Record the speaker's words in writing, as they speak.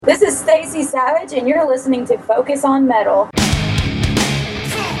Savage, and you're listening to Focus on Metal.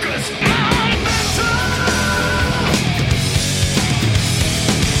 Focus on Metal!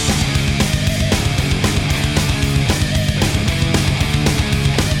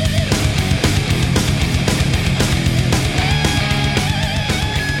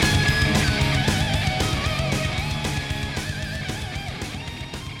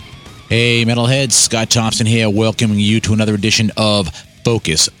 Hey, Metalheads, Scott Thompson here, welcoming you to another edition of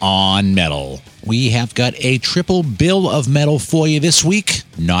Focus on Metal. We have got a triple bill of metal for you this week.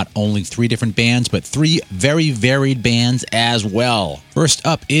 Not only 3 different bands, but 3 very varied bands as well. First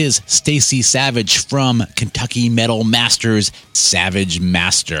up is Stacy Savage from Kentucky Metal Masters, Savage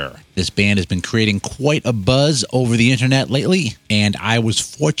Master. This band has been creating quite a buzz over the internet lately, and I was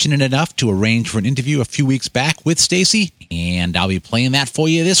fortunate enough to arrange for an interview a few weeks back with Stacy, and I'll be playing that for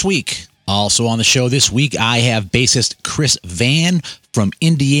you this week. Also on the show this week, I have bassist Chris Van from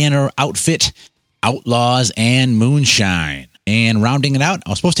Indiana outfit Outlaws and Moonshine. And rounding it out, I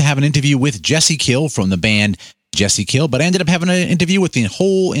was supposed to have an interview with Jesse Kill from the band Jesse Kill, but I ended up having an interview with the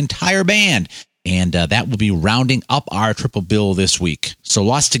whole entire band. And that will be rounding up our triple bill this week. So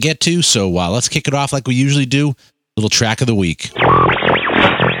lots to get to, so let's kick it off like we usually do. Little track of the week.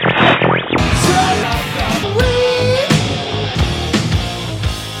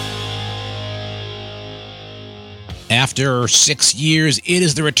 After 6 years, it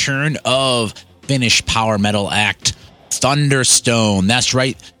is the return of Finnish power metal act Thunderstone. That's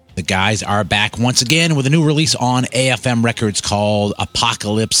right, the guys are back once again with a new release on AFM Records called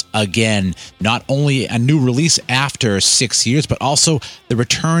Apocalypse Again. Not only a new release after 6 years, but also the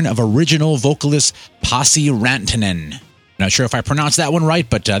return of original vocalist Pasi Rantanen. Not sure if I pronounced that one right,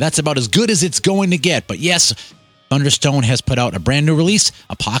 but that's about as good as it's going to get. But yes, Thunderstone has put out a brand new release,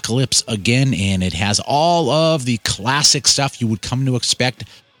 Apocalypse Again, and it has all of the classic stuff you would come to expect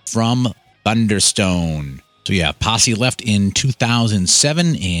from Thunderstone. So yeah, Pasi left in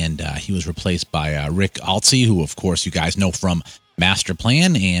 2007, and he was replaced by Rick Altsey, who of course you guys know from Master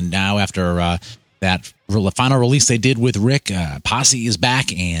Plan. And now after that final release they did with Rick, Pasi is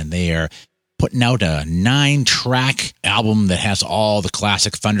back, and they're putting out a 9-track album that has all the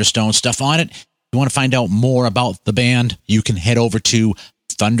classic Thunderstone stuff on it. If you want to find out more about the band, you can head over to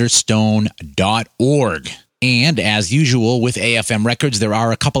thunderstone.org. And as usual with AFM Records, there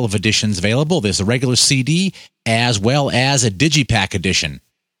are a couple of editions available. There's a regular CD as well as a Digipack edition.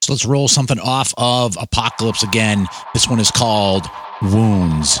 So let's roll something off of Apocalypse Again. This one is called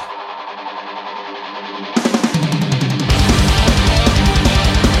Wounds.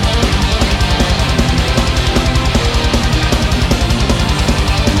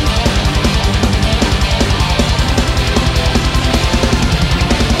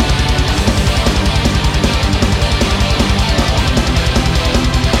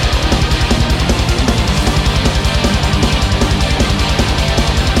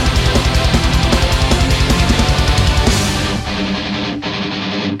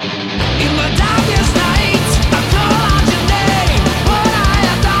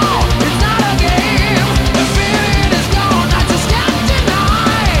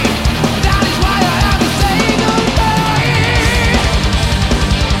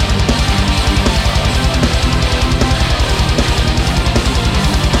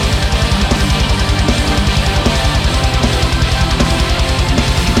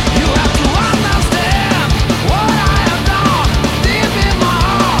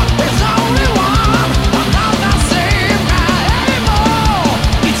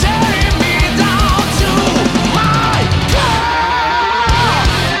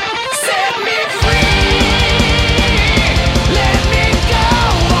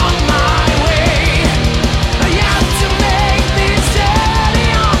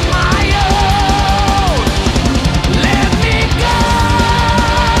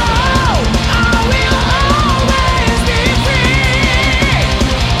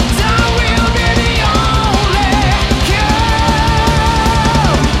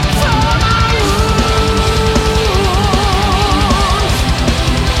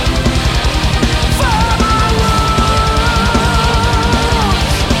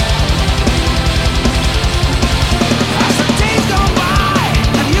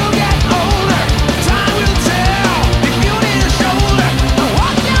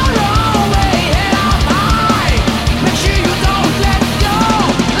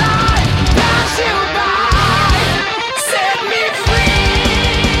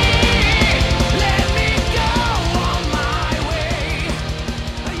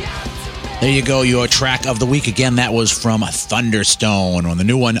 There you go, your track of the week. Again, that was from Thunderstone on the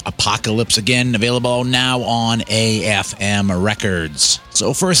new one, Apocalypse. Again, available now on AFM Records.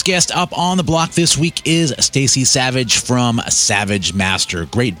 So first guest up on the block this week is Stacy Savage from Savage Master.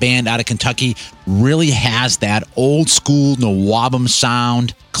 Great band out of Kentucky. Really has that old school Nawabum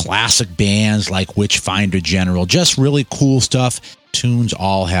sound. Classic bands like Witchfinder General. Just really cool stuff. Tunes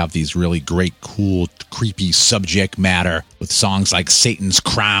all have these really great, cool, creepy subject matter with songs like Satan's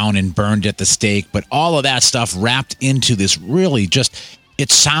Crown and Burned at the Stake, but all of that stuff wrapped into this really just, it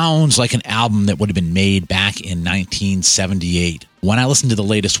sounds like an album that would have been made back in 1978. When I listened to the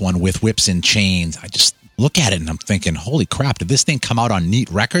latest one with Whips and Chains, I just look at it and I'm thinking, holy crap, did this thing come out on Neat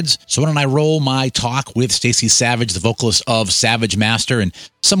Records? So why don't I roll my talk with Stacy Savage, the vocalist of Savage Master, and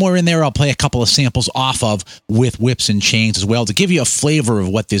somewhere in there I'll play a couple of samples off of With Whips and Chains as well to give you a flavor of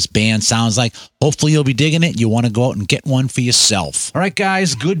what this band sounds like. Hopefully you'll be digging it. You want to go out and get one for yourself. All right,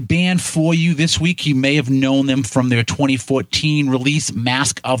 guys, good band for you this week. You may have known them from their 2014 release,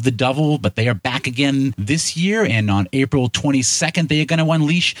 Mask of the Devil, but they are back again this year, and on April 22nd, they are going to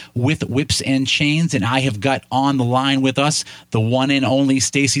unleash With Whips and Chains, and I have got on the line with us the one and only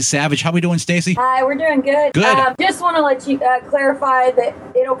Stacy Savage. How we doing, Stacy? Hi, we're doing good. Good. Just want to let you clarify that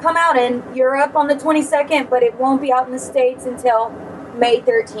it'll come out in Europe on the 22nd, but it won't be out in the States until May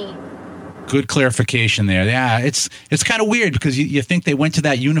 13th. Good clarification there. Yeah, it's kind of weird because you think they went to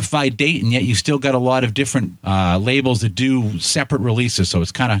that unified date, and yet you still got a lot of different labels that do separate releases, so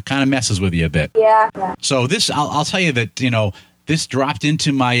it's kind of messes with you a bit. Yeah. So this, I'll tell you that, this dropped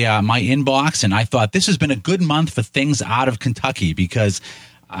into my my inbox, and I thought this has been a good month for things out of Kentucky because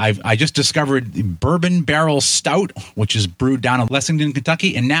I just discovered Bourbon Barrel Stout, which is brewed down in Lexington,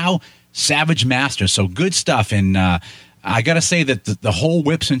 Kentucky, and now Savage Master. So good stuff. And I got to say that the whole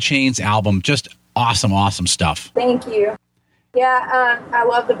Whips and Chains album, just awesome stuff. Thank you. Yeah, I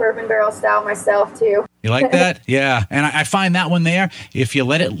love the Bourbon Barrel Stout myself, too. You like that? Yeah. And I find that one there, if you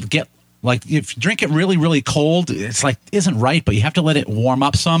let it get, like, if you drink it really, really cold, it's like, isn't right, but you have to let it warm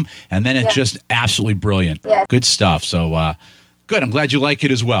up some, and then it's just absolutely brilliant. Yeah. Good stuff. So, good. I'm glad you like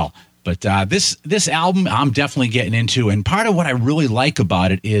it as well. But this album, I'm definitely getting into, and part of what I really like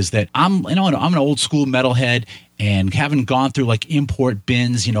about it is that I'm an old school metalhead, and having gone through like import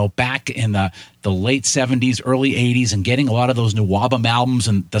bins, back in the late 70s, early 80s, and getting a lot of those Nawabum albums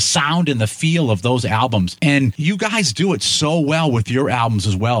and the sound and the feel of those albums. And you guys do it so well with your albums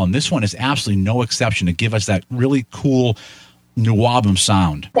as well, and this one is absolutely no exception to give us that really cool Nawabum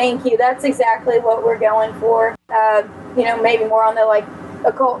sound. Thank you. That's exactly what we're going for. Maybe more on the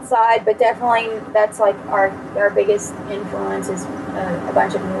occult side, but definitely that's our biggest influence is a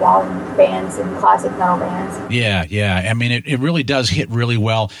bunch of Nawabum bands and classic metal bands. Yeah. I mean, it really does hit really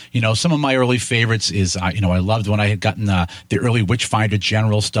well. Some of my early favorites is I loved when I had gotten the early Witchfinder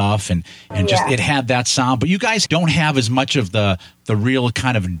General stuff, and just it had that sound. But you guys don't have as much of the real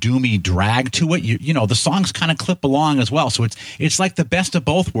kind of doomy drag to it. The songs kind of clip along as well. So it's like the best of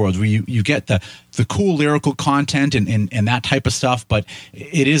both worlds, where you get the cool lyrical content and that type of stuff, but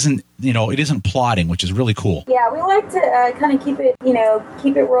it isn't plotting, which is really cool. Yeah, we like to kind of keep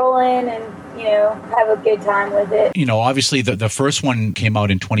it rolling and have a good time with it. Obviously the first one came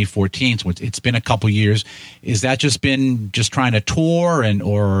out in 2014, so it's been a couple years. Is that just trying to tour,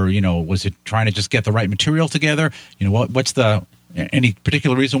 or was it trying to just get the right material together? What's any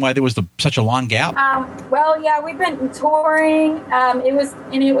particular reason why there was such a long gap? We've been touring. It was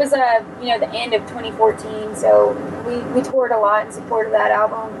the end of 2014, so we toured a lot in support of that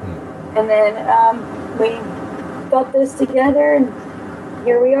album, and then we got this together, and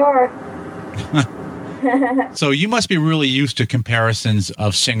here we are. So you must be really used to comparisons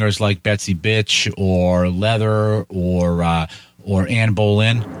of singers like Betsy Bitch or Leather or Anne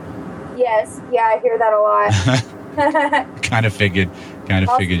Boleyn. Yes, I hear that a lot. Kind of figured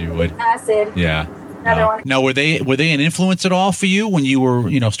you would. Acid. Yeah. Another one. Now, were they an influence at all for you when you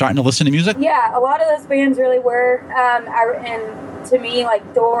were starting to listen to music? Yeah, a lot of those bands really were. And to me,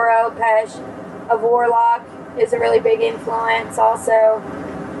 like Doro, Pesh, Vorlock is a really big influence also.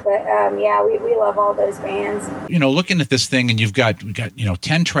 But we love all those bands. Looking at this thing, and we got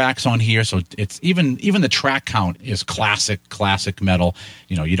 10 tracks on here, so it's even the track count is classic metal.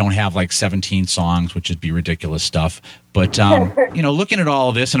 You don't have like 17 songs, which would be ridiculous stuff. But looking at all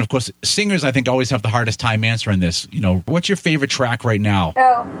of this, and of course, singers I think always have the hardest time answering this. What's your favorite track right now?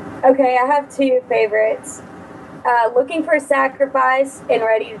 Oh, okay, I have two favorites. Looking for a Sacrifice and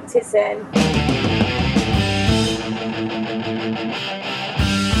Ready to Sin.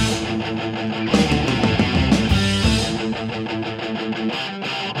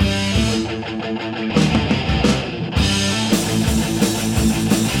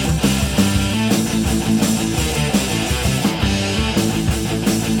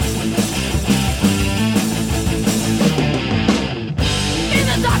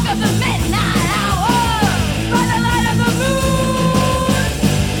 of the midnight hour, by the light of the moon,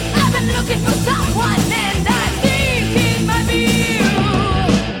 I've been looking for someone and I think it might be you.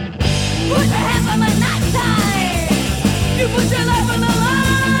 Put your hands on the night side, you put your life on the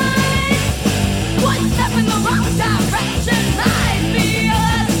line. One step in the wrong direction might be your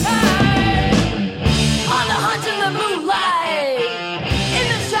last time. On the hunt in the moonlight, in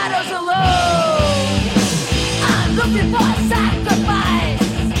the shadows alone, I'm looking for a sacrifice.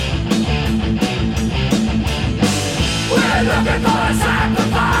 We're looking for a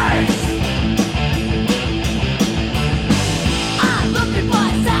sacrifice. I'm looking for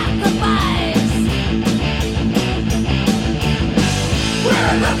a sacrifice.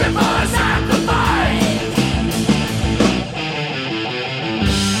 We're looking for a sacrifice.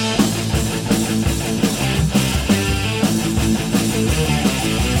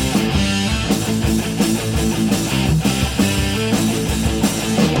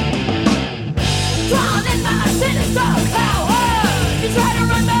 Drawn in by a sinister power, you try to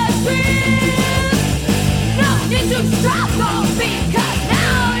run the streets. No need to struggle because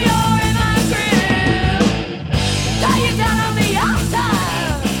now you're in my grip. Tie you down on the altar,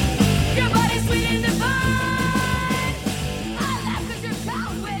 your body's sweet and divine. I laugh 'cause you're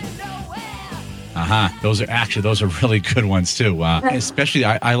going nowhere. Those are really good ones too. Especially,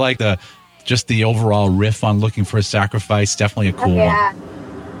 I like the overall riff on "Looking for a Sacrifice." Definitely a cool one. Yeah.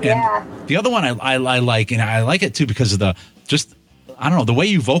 And Yeah. the other one I like, and I like it too because of the way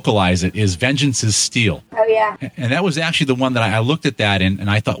you vocalize it is "Vengeance is Steel," Oh, yeah. and that was actually the one that I looked at that and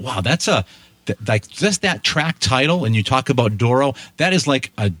I thought, wow, that's like just that track title. And you talk about Doro, that is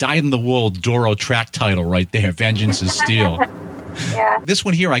like a dyed-in-the-wool Doro track title right there. "Vengeance is Steel." Yeah. This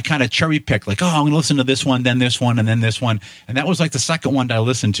one here, I kind of cherry picked, like, I'm going to listen to this one, then this one, and then this one, and that was like the second one that I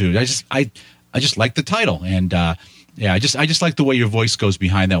listened to. I just like the title, and I just like the way your voice goes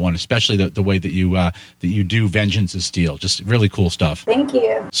behind that one, especially the way that you do "Vengeance is Steel." Just really cool stuff. Thank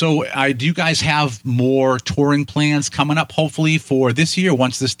you. So, do you guys have more touring plans coming up? Hopefully for this year,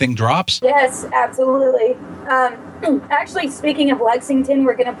 once this thing drops. Yes, absolutely. Actually, speaking of Lexington,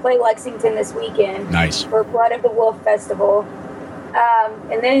 we're going to play Lexington this weekend. Nice. For Blood of the Wolf Festival.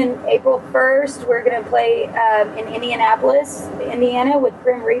 And then April 1st, we're going to play in Indianapolis, Indiana, with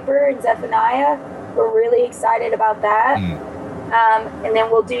Grim Reaper and Zephaniah. We're really excited about that. And then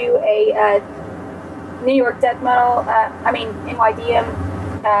we'll do a New York Death Metal, NYDM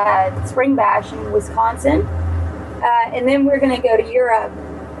Spring Bash in Wisconsin. And then we're going to go to Europe.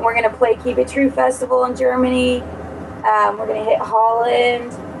 We're going to play Keep It True Festival in Germany. We're going to hit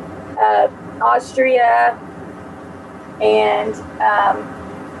Holland, Austria, and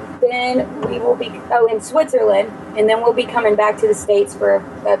then we will be in Switzerland, and then we'll be coming back to the States for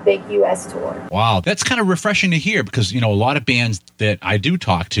a big U.S. tour. Wow, that's kind of refreshing to hear because, a lot of bands that I do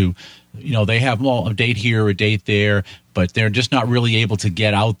talk to, they have a date here, a date there, but they're just not really able to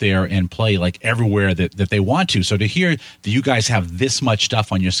get out there and play like everywhere that they want to. So to hear that you guys have this much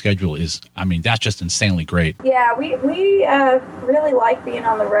stuff on your schedule that's just insanely great. Yeah, we really like being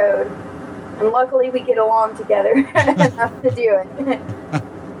on the road, and luckily we get along together enough to do it.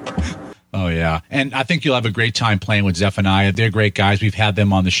 Oh, yeah. And I think you'll have a great time playing with Zephaniah. They're great guys. We've had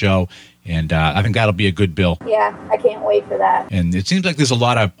them on the show, and I think that'll be a good bill. Yeah, I can't wait for that. And it seems like there's a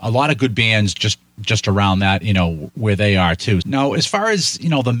lot of good bands just around that, where they are too. Now, as far as,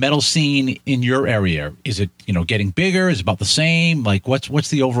 the metal scene in your area, is it, getting bigger? Is it about the same? Like, what's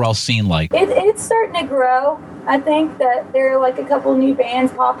the overall scene like? It's starting to grow. I think that there are like a couple new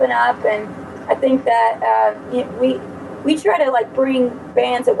bands popping up, and I think that we try to like bring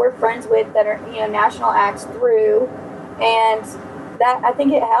bands that we're friends with that are national acts through, and that I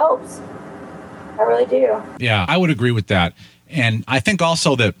think it helps. I really do. Yeah, I would agree with that. And I think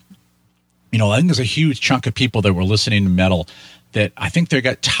also that I think there's a huge chunk of people that were listening to metal that I think they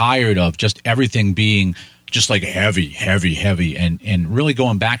got tired of just everything being just like heavy, and really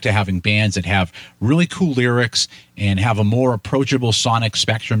going back to having bands that have really cool lyrics and have a more approachable sonic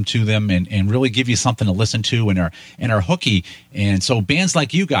spectrum to them and really give you something to listen to and are hooky. And so bands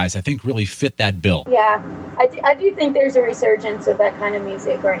like you guys, I think, really fit that bill. Yeah, I do think there's a resurgence of that kind of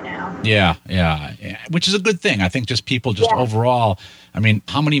music right now. Yeah, which is a good thing. I think just people overall,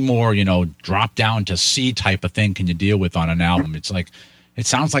 how many more, drop down to C type of thing can you deal with on an album? It's like, it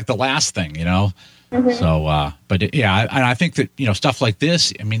sounds like the last thing, Mm-hmm. So, I think that, stuff like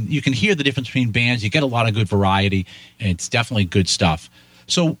this, you can hear the difference between bands. You get a lot of good variety, and it's definitely good stuff.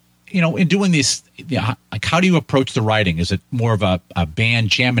 So in doing this, like how do you approach the writing? Is it more of a band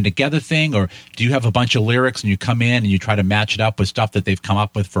jamming together thing, or do you have a bunch of lyrics and you come in and you try to match it up with stuff that they've come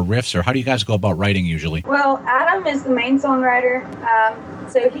up with for riffs, or how do you guys go about writing usually? Well, Adam is the main songwriter,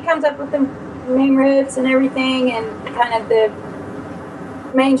 so he comes up with the main riffs and everything, and kind of the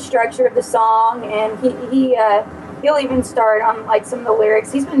main structure of the song, and he'll even start on like some of the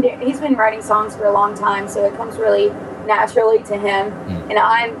lyrics. He's been writing songs for a long time, so it comes really naturally to him.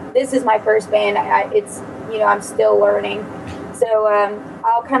 And this is my first band. I'm still learning, so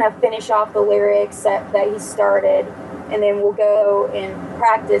I'll kind of finish off the lyrics that he started, and then we'll go and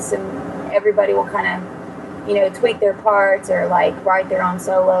practice, and everybody will kind of tweak their parts or like write their own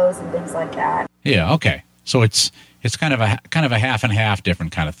solos and things like that. Yeah. Okay. So it's kind of a half and half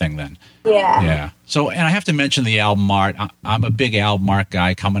different kind of thing then. Yeah. Yeah. So, and I have to mention the album art. I'm a big album art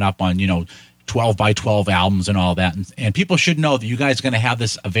guy, coming up on 12 by 12 albums and all that, and people should know that you guys are going to have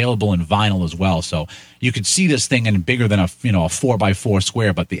this available in vinyl as well, so you could see this thing in bigger than a 4 by 4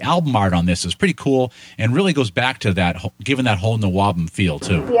 square. But the album art on this is pretty cool and really goes back to that, given that whole Nawabum feel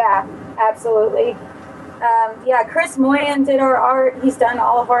too. Yeah, absolutely. Chris Moyen did our art. He's done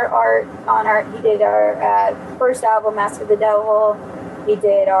all of our art he did our first album, Mask of the Devil. He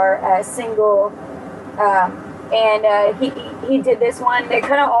did our single, and he did this one. They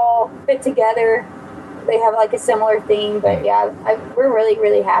kind of all fit together. They have like a similar theme, but we're really,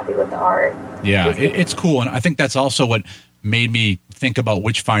 really happy with the art. Yeah, it's cool, and I think that's also what made me think about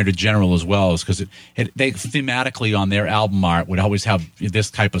Witchfinder General as well, is because they thematically on their album art would always have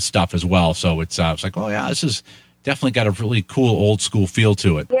this type of stuff as well. So it's like, oh yeah, this is definitely got a really cool old school feel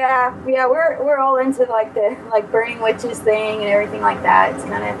to it. Yeah, we're all into like the burning witches thing and everything like that. It's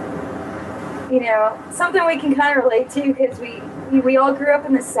kind of something we can kind of relate to, because we all grew up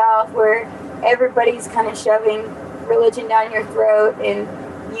in the South where everybody's kind of shoving religion down your throat, and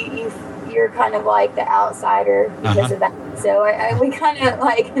you're kind of like the outsider because of that. So we kind of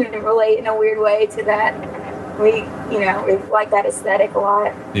like relate in a weird way to that. We like that aesthetic a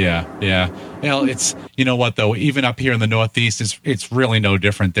lot. Yeah. Well, it's, what though, even up here in the Northeast, it's really no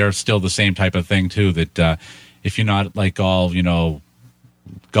different. They're still the same type of thing too, that if you're not like all,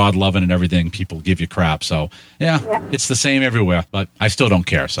 God loving and everything, people give you crap. So yeah, it's the same everywhere, but I still don't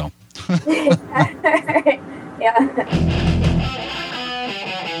care. So yeah.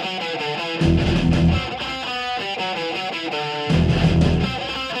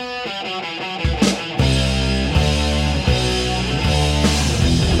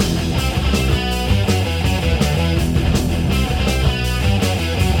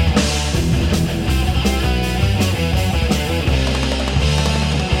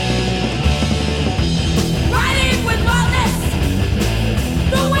 Riding with boldness,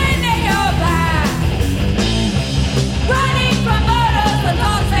 the wind in your back. Running from murders, the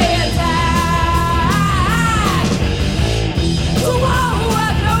dogs they attack. To all who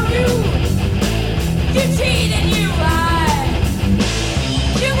have known you, you cheat and you lie.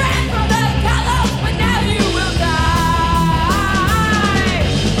 You ran from the gallows, but now you will die.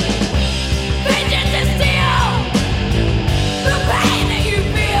 Vengeance is still the pain that you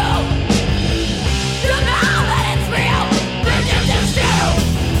feel. You know that it's real. Vengeance is still.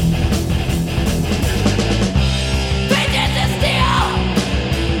 Vengeance is still.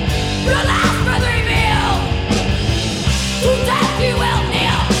 Your last breath reveal. To death you will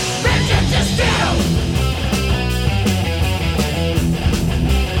kneel. Vengeance is still.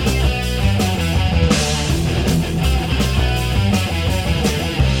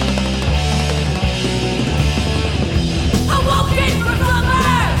 Awoken from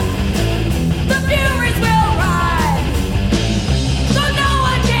slumber, the furies will rise. So no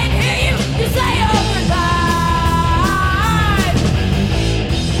one can hear you say your goodbye.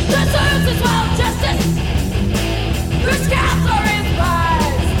 The serves as well justice, your scalps are in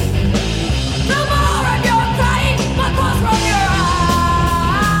spies. No more of your crying, but pours from your eyes.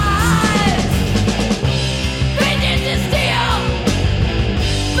 Vengeance is still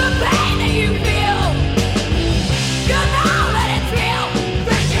the pain that you feel. You know that it's real.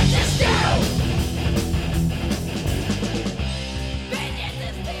 Vengeance is still. Vengeance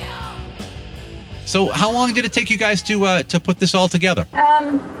is still. So how long did it take you guys to put this all together?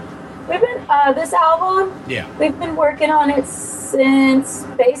 We've been this album. Yeah. We've been working on it since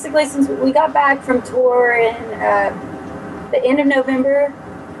we got back from tour in the end of November.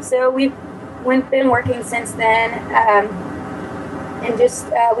 So we've been working since then, and just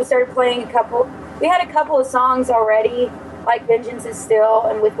we started playing a couple. We had a couple of songs already, like "Vengeance Is Still"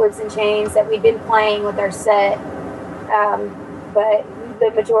 and "With Whips and Chains," that we'd been playing with our set. But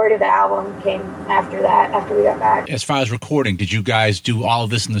the majority of the album came after that, after we got back. As far as recording, did you guys do all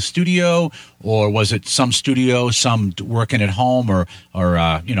of this in the studio, or was it some studio, some working at home, or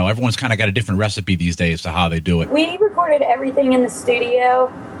everyone's kind of got a different recipe these days to how they do it? We recorded everything in the studio,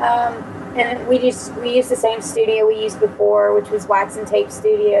 and we used the same studio we used before, which was Wax and Tape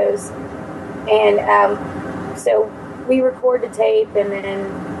Studios, and so we record the tape and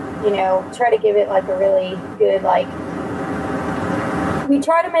then try to give it like a really good, like, we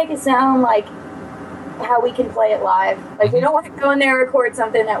try to make it sound like how we can play it live. Like, we don't want to go in there and record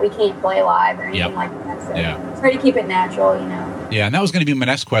something that we can't play live or anything like that. So try to keep it natural, Yeah, and that was going to be my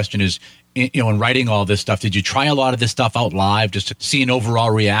next question is, in writing all this stuff, did you try a lot of this stuff out live just to see an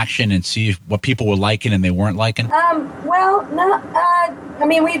overall reaction and see what people were liking and they weren't liking? Well, no. I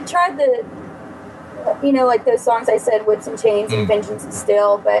mean, we tried the, like those songs I said, With Some Chains and Vengeance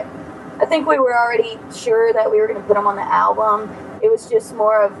Still, but I think we were already sure that we were going to put them on the album. It was just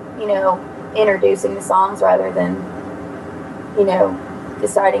more of, introducing the songs rather than,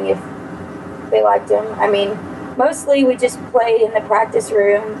 deciding if they liked them. I mean, mostly we just played in the practice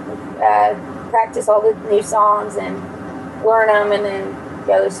room, practice all the new songs and learn them, and then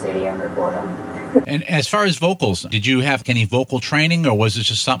go to the studio and record them. And as far as vocals, did you have any vocal training, or was it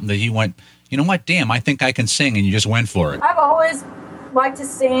just something that you went, you know what, damn, I think I can sing, and you just went for it? I've always liked to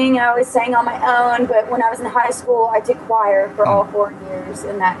sing. I always sang on my own, but when I was in high school, I took choir for all 4 years,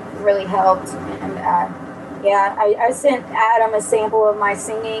 and that really helped. And I sent Adam a sample of my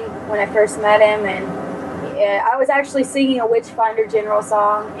singing when I first met him, and I was actually singing a Witchfinder General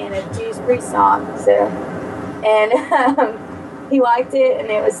song and a Judas Priest song. So, and he liked it, and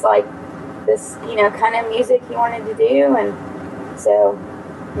it was like this, kind of music he wanted to do, and so,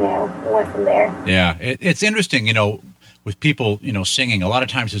 we went from there. Yeah, it's interesting, with people, singing. A lot of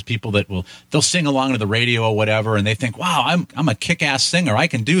times there's people that they'll sing along to the radio or whatever, and they think, wow, I'm a kick-ass singer, I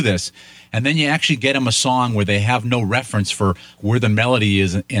can do this. And then you actually get them a song where they have no reference for where the melody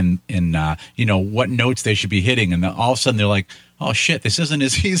is in what notes they should be hitting. And then all of a sudden they're like, oh shit, this isn't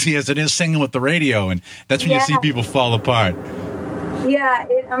as easy as it is singing with the radio. And that's when you see people fall apart. Yeah,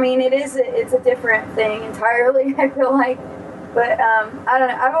 it's a different thing entirely, I feel like. But I don't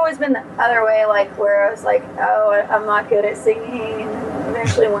know. I've always been the other way, like where I was like, oh, I'm not good at singing. And then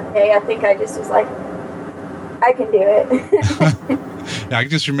eventually one day, I think I just was like, I can do it. Yeah, I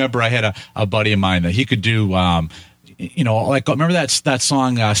just remember I had a buddy of mine that he could do, remember that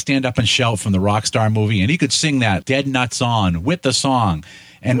song, Stand Up and Shout from the Rockstar movie? And he could sing that Dead Nuts On with the song.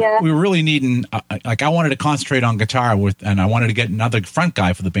 And we were really needing, I wanted to concentrate on guitar and I wanted to get another front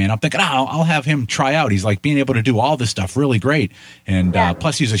guy for the band. I'm thinking, I'll have him try out. He's like being able to do all this stuff really great. And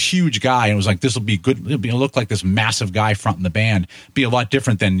plus he's a huge guy, and it was like, this will be good. It'll look like this massive guy fronting the band. Be a lot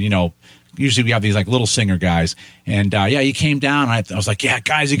different than, usually we have these like little singer guys. And he came down, and I was like, yeah,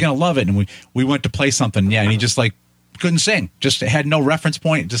 guys, you're going to love it. And we went to play something. Yeah. And he just like couldn't sing, just had no reference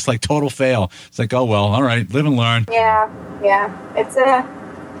point, just like total fail. It's like, oh, well, all right, live and learn. Yeah. It's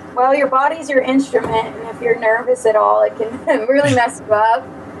well, your body's your instrument, and if you're nervous at all, it can really mess you up.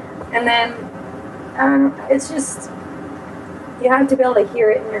 And then it's just, you have to be able to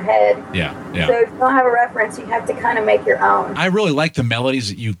hear it in your head. Yeah. So if you don't have a reference, you have to kind of make your own. I really like the melodies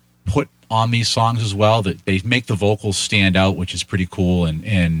that you put on these songs as well, that they make the vocals stand out, which is pretty cool.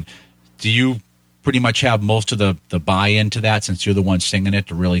 And do you pretty much have most of the buy-in to that, since you're the one singing it,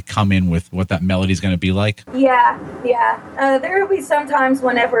 to really come in with what that melody is going to be like? Yeah. There will be some times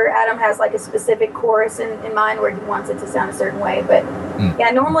whenever Adam has like a specific chorus in mind where he wants it to sound a certain way, but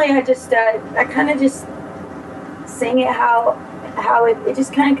normally I just I kind of just sing it how it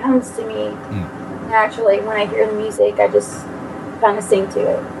just kind of comes to me naturally. When I hear the music, I just kind of sing to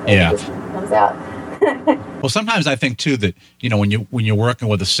it. It just comes out. Well, sometimes I think too that when you're working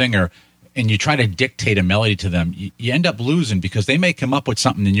with a singer and you try to dictate a melody to them, you end up losing, because they may come up with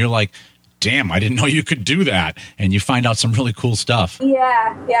something and you're like, damn, I didn't know you could do that. And you find out some really cool stuff.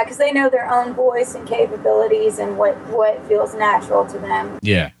 Yeah, because they know their own voice and capabilities and what feels natural to them.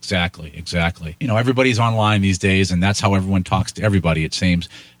 Yeah, exactly. Everybody's online these days, and that's how everyone talks to everybody, it seems.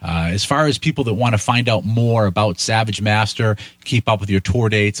 As far as people that want to find out more about Savage Master, keep up with your tour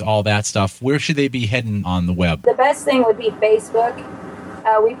dates, all that stuff, where should they be heading on the web? The best thing would be Facebook.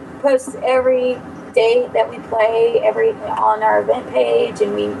 We post every date that we play on our event page,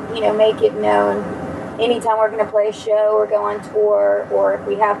 and we make it known anytime we're going to play a show or go on tour, or if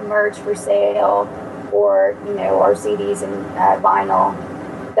we have merch for sale, or our CDs and vinyl.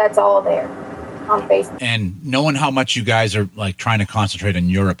 That's all there on Facebook. And knowing how much you guys are like trying to concentrate on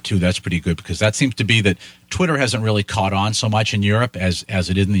Europe too, that's pretty good, because that seems to be that Twitter hasn't really caught on so much in Europe as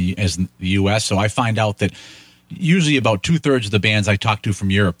it is in the US. So I find out that usually about 2/3 of the bands I talk to from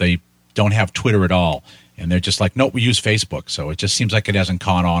Europe, they don't have Twitter at all. And they're just like, nope, we use Facebook. So it just seems like it hasn't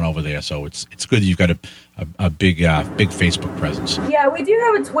caught on over there. So it's good that you've got a big Facebook presence. Yeah, we do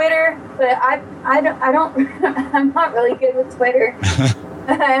have a Twitter, but I don't I'm not really good with Twitter.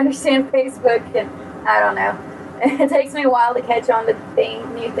 I understand Facebook, and I don't know. It takes me a while to catch on to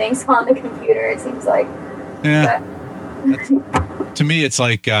new things on the computer, it seems like. Yeah. To me, it's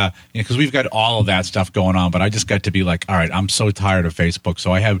like, because we've got all of that stuff going on, but I just got to be like, all right, I'm so tired of Facebook.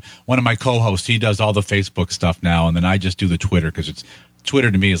 So I have one of my co-hosts, he does all the Facebook stuff now, and then I just do the Twitter, because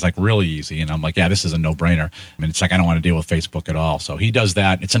Twitter to me is like really easy. And I'm like, yeah, this is a no-brainer. I mean, it's like, I don't want to deal with Facebook at all. So he does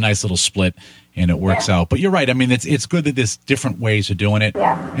that. It's a nice little split, and it works out. But you're right. I mean, it's good that there's different ways of doing it.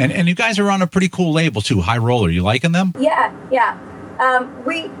 Yeah. And you guys are on a pretty cool label too, High Roller. You liking them? Yeah.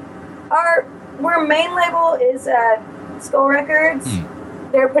 Our main label is Skull Records.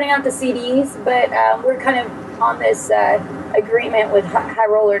 They're putting out the CDs, but we're kind of on this agreement with High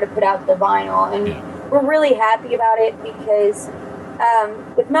Roller to put out the vinyl, and we're really happy about it, because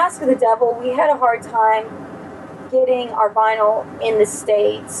with Mask of the Devil, we had a hard time getting our vinyl in the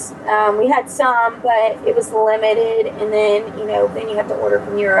States. We had some, but it was limited, and then you have to order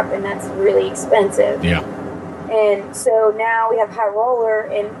from Europe, and that's really expensive. Yeah. And so now we have High Roller,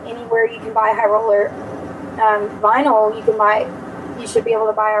 and anywhere you can buy High Roller vinyl, you should be able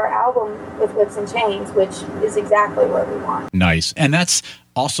to buy our album with Whips and Chains, which is exactly what we want. Nice. And that's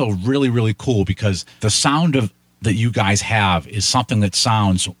also really, really cool, because the sound that you guys have is something that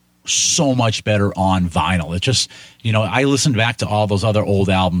sounds so much better on vinyl. It just, I listened back to all those other old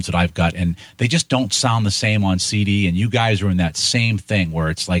albums that I've got, and they just don't sound the same on CD. And you guys are in that same thing where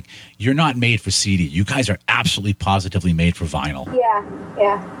it's like, you're not made for CD. You guys are absolutely positively made for vinyl.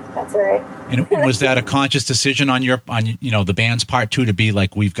 Yeah, that's right. And was that a conscious decision on the band's part too, to be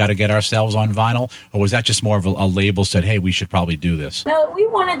like, we've got to get ourselves on vinyl? Or was that just more of a label said, hey, we should probably do this? No, we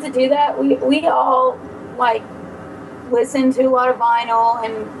wanted to do that. We all listen to a lot of vinyl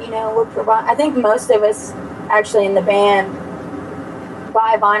and look for vinyl. I think most of us actually in the band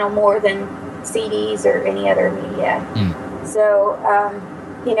buy vinyl more than CDs or any other media. So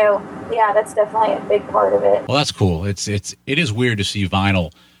that's definitely a big part of it. Well, that's cool. It is weird to see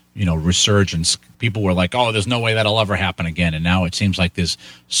vinyl resurgence. People were like, oh, there's no way that'll ever happen again, and now it seems like there's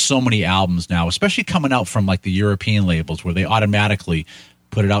so many albums now, especially coming out from like the European labels, where they automatically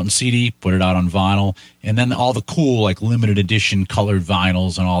put it out in CD, put it out on vinyl, and then all the cool like limited edition colored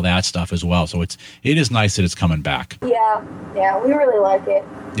vinyls and all that stuff as well. So it is nice that it's coming back. Yeah, we really like it.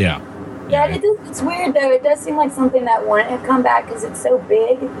 Yeah, it's weird though. It does seem like something that wouldn't have come back because it's so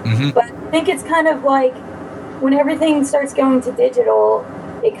big. But I think it's kind of like when everything starts going to digital,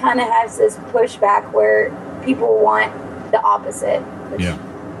 it kind of has this pushback where people want the opposite. Which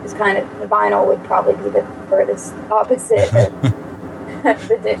is kind of, the vinyl would probably be the furthest opposite of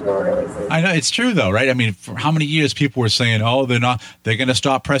the digital releases. I know, it's true though, right? I mean, for how many years people were saying, oh, they're going to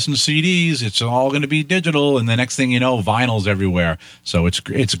stop pressing CDs, it's all going to be digital, and the next thing you know, vinyl's everywhere. So it's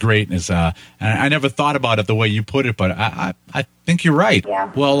great. And I never thought about it the way you put it, but I think you're right.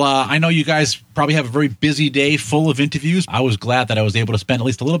 Yeah. Well, I know you guys probably have a very busy day full of interviews. I was glad that I was able to spend at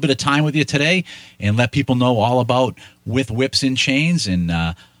least a little bit of time with you today and let people know all about With Whips and Chains,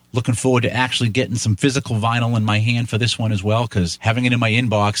 and looking forward to actually getting some physical vinyl in my hand for this one as well, because having it in my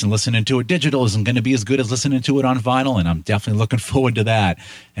inbox and listening to it digital isn't going to be as good as listening to it on vinyl, and I'm definitely looking forward to that.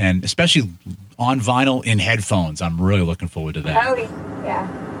 And especially on vinyl in headphones, I'm really looking forward to that. Oh,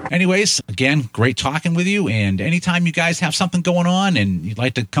 yeah. Anyways, again, great talking with you, and anytime you guys have something going on and you'd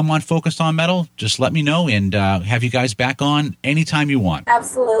like to come on Focused on Metal, just let me know, and have you guys back on anytime you want.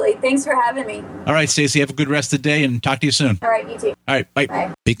 Absolutely. Thanks for having me. All right, Stacey, have a good rest of the day, and talk to you soon. All right, you too. All right, bye.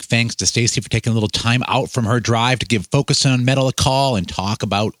 Bye. Big thanks to Stacey for taking a little time out from her drive to give Focus on Metal a call and talk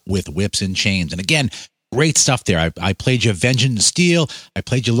about With Whips and Chains. And again, great stuff there. I played you Vengeance and Steel. I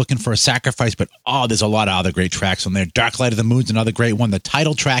played you Looking for a Sacrifice, but there's a lot of other great tracks on there. Dark Light of the Moon's another great one. The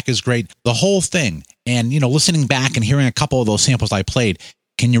title track is great. The whole thing. And, listening back and hearing a couple of those samples I played,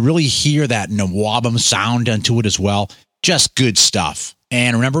 can you really hear that Nawabum sound into it as well? Just good stuff.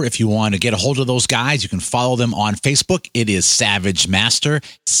 And remember, if you want to get a hold of those guys, you can follow them on Facebook. It is Savage Master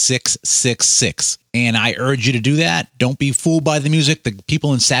 666. And I urge you to do that. Don't be fooled by the music. The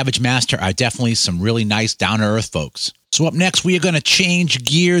people in Savage Master are definitely some really nice, down-to-earth folks. So up next, we are going to change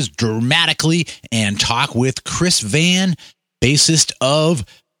gears dramatically and talk with Chris Van, bassist of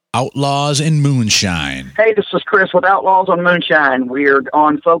Outlaws and Moonshine. Hey, this is Chris with Outlaws on Moonshine. We're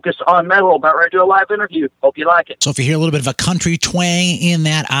on Focus on Metal, about ready to do a live interview. Hope you like it. So if you hear a little bit of a country twang in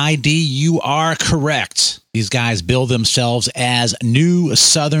that ID, you are correct. These guys bill themselves as New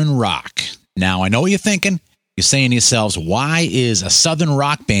Southern Rock. Now, I know what you're thinking. You're saying to yourselves, why is a Southern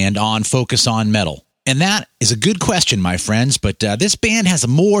rock band on Focus on Metal? And that is a good question, my friends, but this band has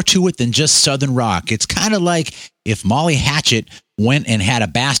more to it than just Southern rock. It's kind of like if Molly Hatchet went and had a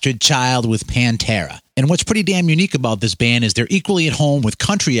bastard child with Pantera. And what's pretty damn unique about this band is they're equally at home with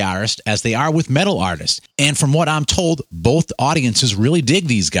country artists as they are with metal artists. And from what I'm told, both audiences really dig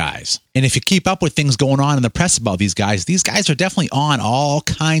these guys. And if you keep up with things going on in the press about these guys are definitely on all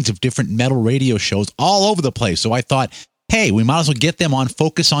kinds of different metal radio shows all over the place. So I thought, hey, we might as well get them on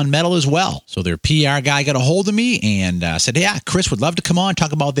Focus on Metal as well. So their PR guy got a hold of me and said, yeah, Chris would love to come on,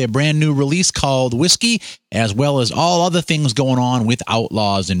 talk about their brand new release called Whiskey, as well as all other things going on with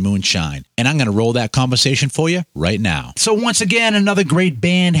Outlaws and Moonshine. And I'm going to roll that conversation for you right now. So once again, another great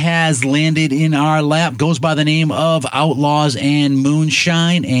band has landed in our lap, goes by the name of Outlaws and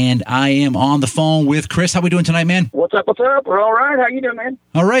Moonshine. And I am on the phone with Chris. How we doing tonight, man? What's up? We're all right. How you doing, man?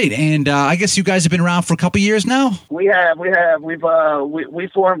 All right. And I guess you guys have been around for a couple years now? We have. We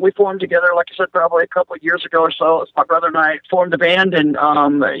formed together, like I said, probably a couple of years ago or so. It's my brother and I formed the band, and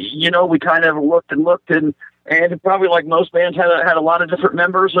we kind of looked and probably like most bands had a lot of different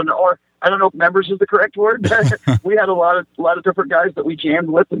members, or I don't know if members is the correct word. We had a lot of different guys that we jammed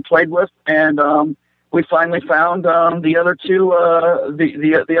with and played with, and we finally found the other two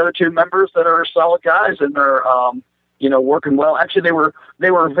the other two members that are solid guys, and they're working well. Actually,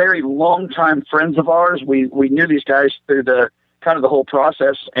 they were very long time friends of ours. We knew these guys through the kind of the whole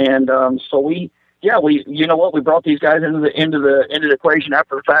process, and so we brought these guys into the equation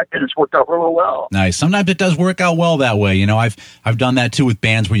after the fact, and it's worked out really well. Nice. Sometimes it does work out well that way. I've done that too with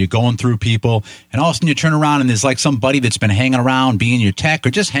bands where you're going through people, and all of a sudden you turn around and there's like somebody that's been hanging around being your tech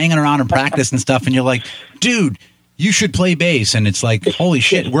or just hanging around in practice and stuff, and you're like, dude, you should play bass, and it's like, holy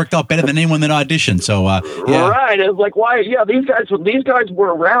shit, it worked out better than anyone that auditioned. So, yeah. Right. It's like, why? Yeah, these guys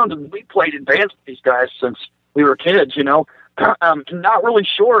were around, and we played in bands with these guys since we were kids. Not really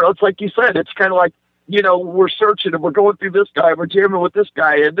sure. It's like you said. It's kind of like, we're searching and we're going through this guy, we're jamming with this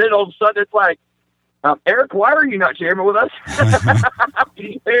guy, and then all of a sudden it's like, Eric, why are you not jamming with us? And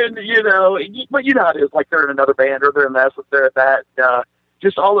but you know how it is. Like they're in another band, or they're in this, or they're in that.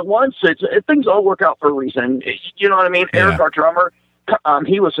 Just all at once, things all work out for a reason. You know what I mean? Yeah. Eric, our drummer,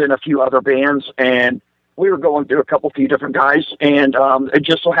 he was in a few other bands, and we were going through a few different guys, and it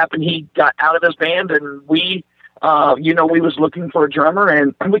just so happened he got out of his band, and we was looking for a drummer,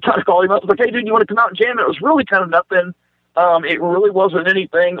 and we kind of called him up, like, hey, dude, you want to come out and jam? It was really kind of nothing. It really wasn't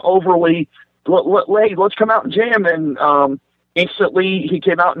anything overly, hey, let's come out and jam, and instantly he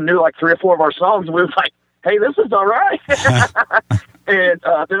came out and knew like 3 or 4 of our songs, and we were like, hey, this is all right. And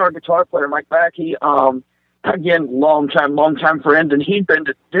then our guitar player, Mike Back, he, again, long time friend, and he'd been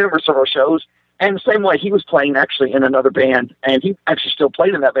to numerous of our shows. And the same way, he was playing actually in another band, and he actually still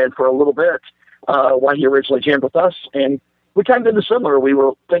played in that band for a little bit while he originally jammed with us. And we kind of did the similar. We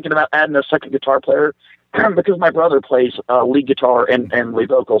were thinking about adding a second guitar player because my brother plays lead guitar and lead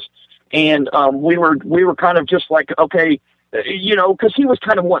vocals. And we were kind of just like, okay, because he was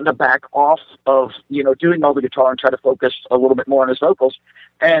kind of wanting to back off of, doing all the guitar and try to focus a little bit more on his vocals.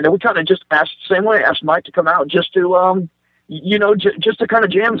 And we kind of just asked Mike to come out just to, just to kind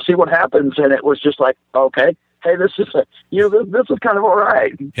of jam and see what happens. And it was just like, okay, hey, this is kind of all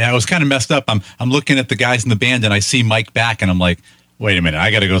right. Yeah, it was kind of messed up. I'm looking at the guys in the band, and I see Mike Back, and I'm like, wait a minute, I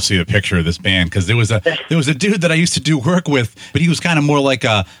got to go see a picture of this band, because there was a dude that I used to do work with, but he was kind of more like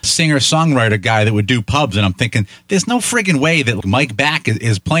a singer-songwriter guy that would do pubs, and I'm thinking, there's no friggin' way that Mike Back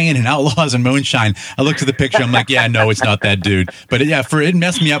is playing in Outlaws and Moonshine. I looked at the picture, I'm like, yeah, no, it's not that dude. But yeah, it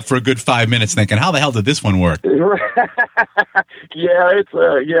messed me up for a good 5 minutes, thinking, how the hell did this one work?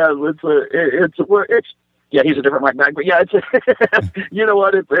 Yeah, he's a different Mike Back, but yeah, it's you know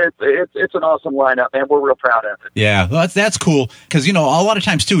what? It's an awesome lineup, man. We're real proud of it. Yeah, well, that's cool, because a lot of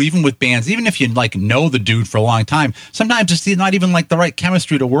times too, even with bands, even if you know the dude for a long time, sometimes it's not even like the right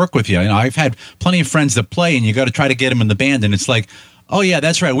chemistry to work with you. I've had plenty of friends that play, and you got to try to get them in the band, and it's like, oh yeah,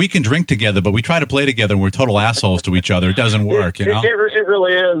 that's right, we can drink together, but we try to play together, and we're total assholes to each other. It doesn't work, It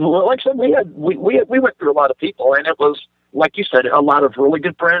really is. Well, like I said, we went through a lot of people, and it was, like you said, a lot of really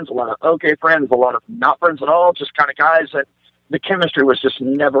good friends, a lot of okay friends, a lot of not friends at all, just kind of guys that the chemistry was just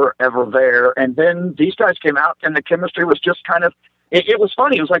never, ever there. And then these guys came out, and the chemistry was just kind of, it was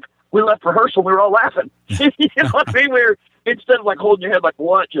funny. It was like we left rehearsal, we were all laughing. You know what I mean? Instead of like holding your head like,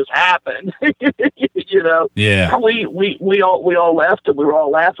 what just happened? Yeah. We all left, and we were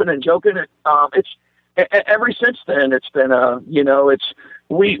all laughing and joking. It's ever since then, it's been,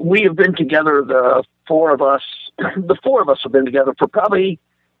 we have been together, the four of us have been together for probably,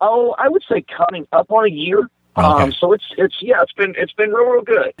 I would say coming up on a year. Okay. So it's been real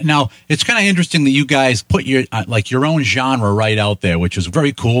good. Now, it's kind of interesting that you guys put your your own genre right out there, which is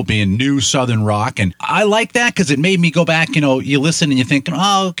very cool, being new Southern rock. And I like that because it made me go back, you listen and you're thinking,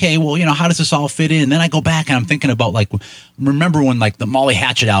 oh, okay, well, how does this all fit in? And then I go back and I'm thinking about, remember when, the Molly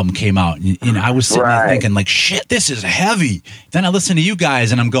Hatchet album came out? And I was sitting there thinking, shit, this is heavy. Then I listen to you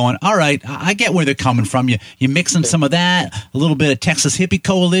guys and I'm going, all right, I get where they're coming from. You mixing some of that, a little bit of Texas Hippie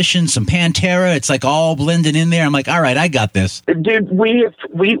Coalition, some Pantera. It's all blending in there. I'm like, all right, I got this. Dude, we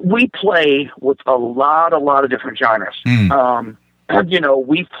play with a lot of different genres.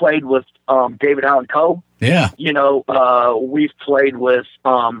 We've played with David Allan Coe. Yeah. We've played with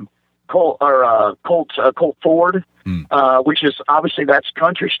Colt Ford, which is obviously that's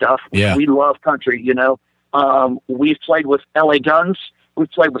country stuff. Yeah. We love country. We've played with L.A. Guns. We've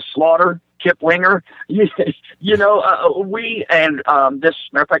played with Slaughter, Kip Winger. This matter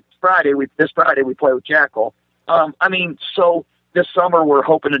of fact, this Friday we play with Jackal. So this summer we're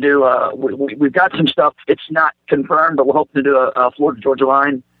hoping to do. We've got some stuff. It's not confirmed, but we're hoping to do a Florida Georgia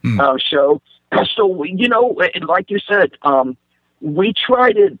Line show. So like you said, we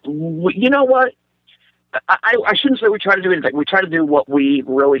try to. You know what? I shouldn't say we try to do anything. We try to do what we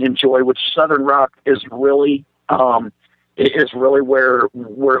really enjoy, which Southern rock is really. Is really where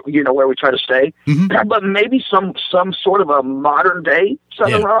we try to stay, but maybe some sort of a modern day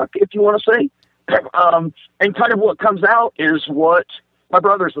Southern rock, if you want to say. And kind of what comes out is what my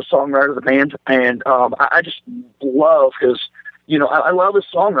brother's the songwriter of the band, and I just love his. I love his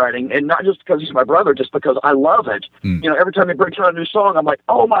songwriting, and not just because he's my brother, just because I love it. Every time he breaks out a new song, I'm like,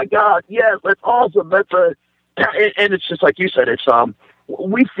 oh my god, yes, that's awesome. And it's just like you said, it's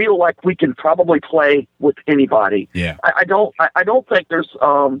we feel like we can probably play with anybody. Yeah. I don't think there's,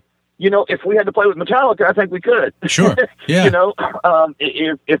 if we had to play with Metallica, I think we could. Sure. Yeah.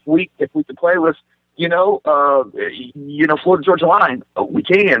 If we could play with, Florida Georgia Line, we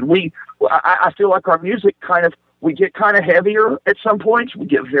can. I feel like our music we get kind of heavier at some points. We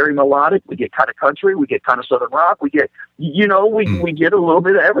get very melodic. We get kind of country. We get kind of Southern rock. We get, we get a little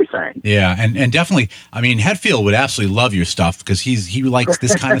bit of everything. Yeah, and definitely, Hetfield would absolutely love your stuff because he likes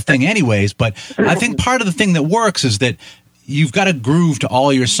this kind of thing anyways. But I think part of the thing that works is that you've got a groove to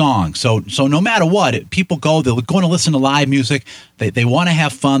all your songs. So no matter what, people they're going to listen to live music. They want to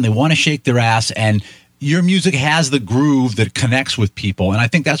have fun. They want to shake their ass, and your music has the groove that connects with people, and I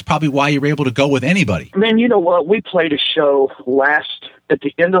think that's probably why you're able to go with anybody. Man, you know what? We played a show at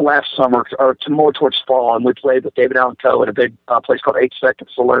the end of last summer, or more towards fall, and we played with David Allan Coe at a big place called 8 Seconds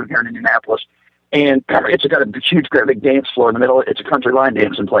Saloon here in Indianapolis. And it's got a huge, great big dance floor in the middle. It's a country line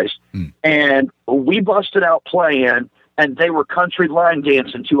dancing place. And we busted out playing, and they were country line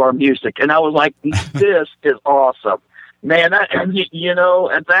dancing to our music. And I was like, this is awesome. Man,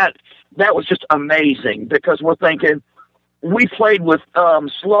 that was just amazing because we're thinking we played with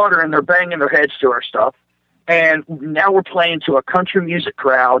Slaughter and they're banging their heads to our stuff, and now we're playing to a country music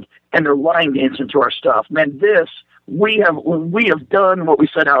crowd and they're line dancing to our stuff. Man, we have done what we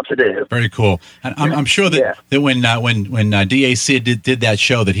set out to do. Very cool. And I'm sure that when DAC did that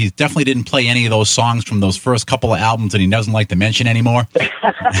show, that he definitely didn't play any of those songs from those first couple of albums that he doesn't like to mention anymore.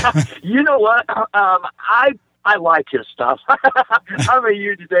 You know what? I like his stuff. I'm a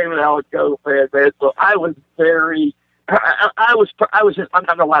huge David Allan Coe fan, man. So I was very, I'm not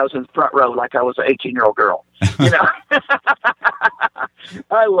gonna lie, I was in front row like I was an 18-year-old girl.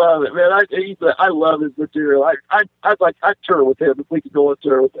 I love it, man. I love his material. I'd tour with him if we could go on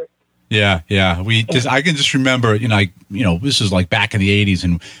tour with him. Yeah. I can just remember, this is like back in the 80s,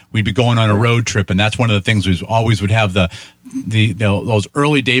 and we'd be going on a road trip, and that's one of the things we always would have those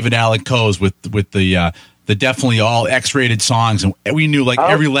early David Allan Coes with the definitely all X-rated songs, and we knew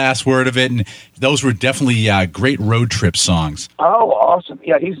every last word of it, and those were definitely great road trip songs. Oh, awesome!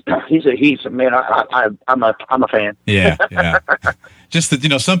 Yeah, he's a man. I'm a fan. Yeah. Just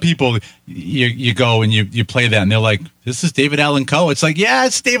that some people you go and you play that and they're like, this is David Allan Coe. It's like, yeah,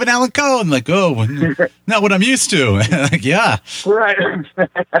 it's David Allan Coe. I'm like, oh, not what I'm used to. Like, yeah, right.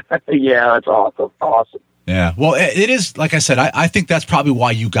 Yeah, that's awesome. Yeah, well, it is, like I said, I think that's probably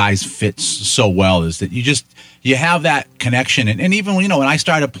why you guys fit so well, is that you have that connection. And even, when I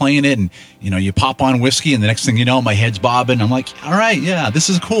started playing it and, you pop on whiskey and the next thing you know, my head's bobbing. I'm like, all right, yeah, this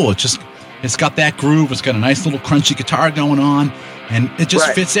is cool. It's got that groove. It's got a nice little crunchy guitar going on, and it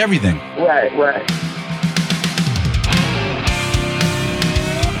just fits everything. Right.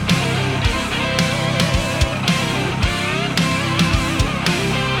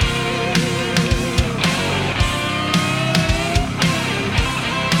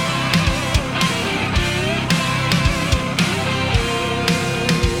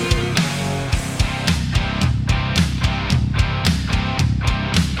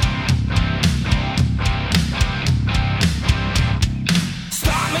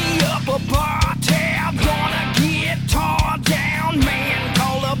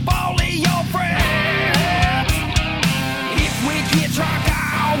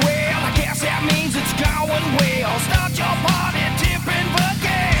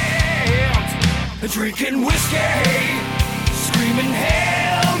 drinking whiskey, screaming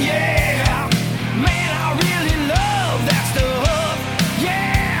hell yeah. Man, I really love that stuff.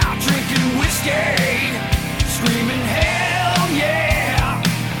 Yeah, drinking whiskey, screaming hell yeah.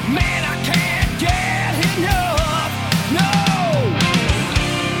 Man, I can't get enough. No.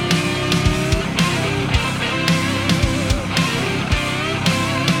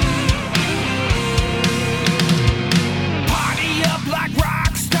 Party up like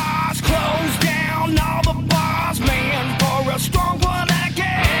rock stars, close down all the bars, man, for a strong one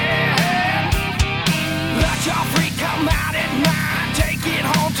again. Let your freak come out at night, take it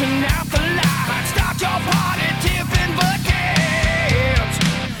home, turn out the lights, start your party tipping buckets,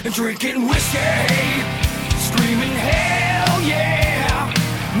 and drinking whiskey, screaming hell yeah.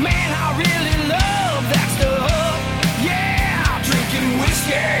 Man, I really love that stuff. Yeah, drinking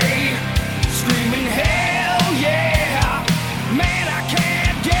whiskey, screaming hell yeah. Man, I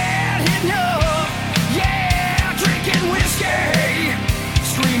can't get enough. Yeah, drinking whiskey,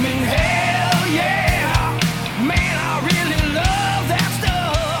 screaming hell yeah. Man, I really love that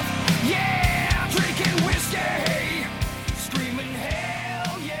stuff. Yeah, drinking whiskey, screaming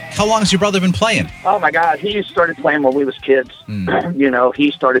hell yeah. How long has your brother been playing? Oh my God, he started playing when we was kids. You know, he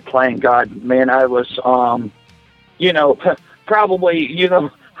started playing. God, man, I was, you know, probably, you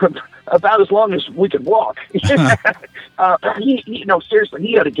know, about as long as we could walk. You know, seriously,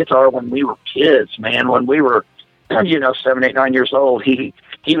 he had a guitar when we were kids, man. When we were, you know, 7, 8, 9 years old, he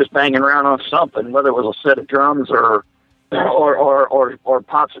was banging around on something, whether it was a set of drums or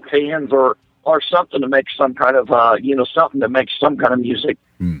pots and pans or something to make some kind of, you know, something to make some kind of music.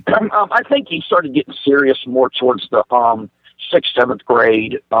 I think he started getting serious more towards the 6th, 7th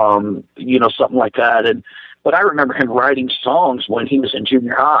grade, you know, something like that. But I remember him writing songs when he was in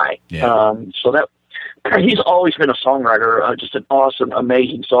junior high. Yeah. So that he's always been a songwriter, just an awesome,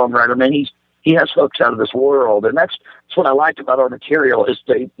 amazing songwriter. Man, he has hooks out of this world, and that's what I liked about our material is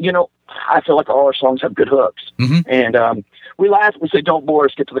they, you know, I feel like all our songs have good hooks, and we laugh, we say, "Don't bore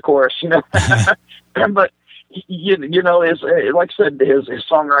us, get to the chorus," you know. But you know, like I said, his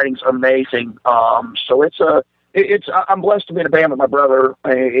songwriting's amazing. So I'm blessed to be in a band with my brother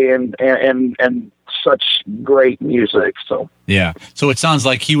and such great music. So Yeah. So it sounds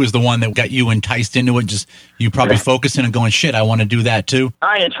like he was the one that got you enticed into it. Just you probably focusing and going, shit, I want to do that too.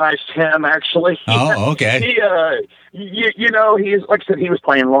 I enticed him, actually. Oh, okay. You know, he's, like I said, he was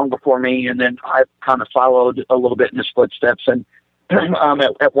playing long before me, and then I kind of followed a little bit in his footsteps. And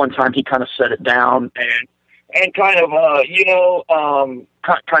at one time, he kind of set it down and kind of,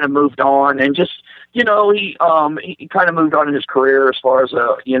 kind of moved on, and just, you know, he kind of moved on in his career as far as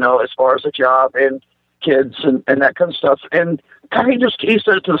a job and kids and that kind of stuff. And he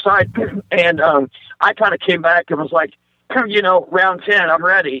set it to the side, and I kind of came back and was like, you know, round 10, I'm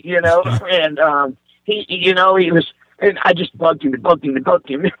ready, you know. And he was, and I just bugged him. You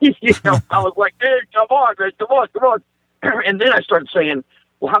know, I was like, hey, come on. And then I started saying,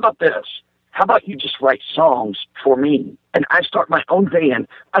 well, how about this? How about you just write songs for me, and I start my own band?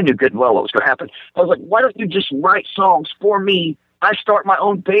 I knew good and well what was going to happen. I was like, why don't you just write songs for me? I start my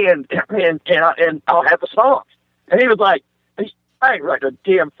own band, and I'll have the songs. And he was like, I ain't writing a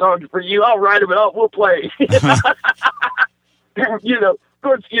damn song for you. I'll write them and we'll play. You know, of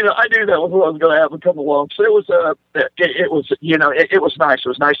course, you know, I knew that was what was going to happen come along. So it was nice. It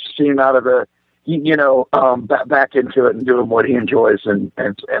was nice to see him out of the, you know, back into it and doing what he enjoys and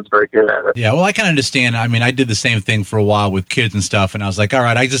is very good at it. Yeah, well, I can understand. I mean, I did the same thing for a while with kids and stuff, and I was like, all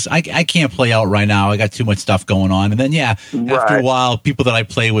right, I can't play out right now. I got too much stuff going on. And then, after a while, people that I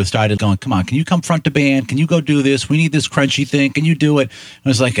play with started going, come on, can you come front the band? Can you go do this? We need this crunchy thing. Can you do it? I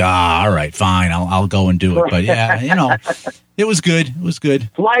was like, all right, fine, I'll go and do it. But yeah, you know, it was good. It was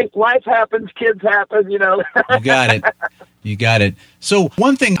good. Life happens. Kids happen, you know. You got it. So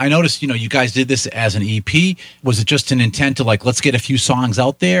one thing I noticed, you know, you guys did this as an EP. Was it just an intent to like, let's get a few songs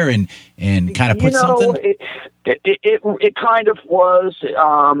out there and kind of put something? It kind of was.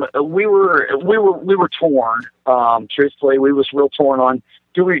 We were torn. Truthfully, we was real torn on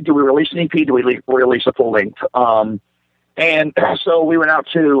do we release an EP? Do we release a full length? And so we went out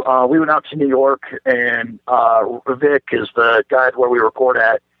to New York, and Vic is the guy where we record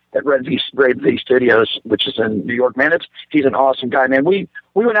at Red V Studios, which is in New York. Man, he's an awesome guy, man. We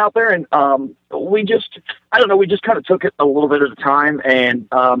went out there, and we just kind of took it a little bit at a time, and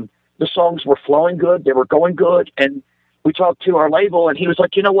the songs were flowing good, they were going good, and we talked to our label, and he was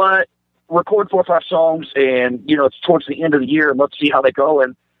like, you know what, record 4 or 5 songs, and you know, it's towards the end of the year, and let's see how they go,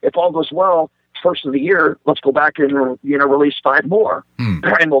 and if all goes well, first of the year, let's go back and, release 5 more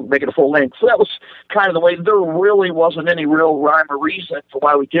and we'll make it a full length. So that was kind of the way. There really wasn't any real rhyme or reason for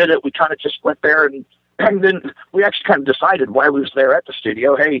why we did it. We kind of just went there and then we actually kind of decided while we was there at the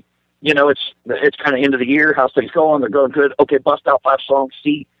studio, hey, it's kind of end of the year. How's things going? They're going good. Okay, bust out 5 songs.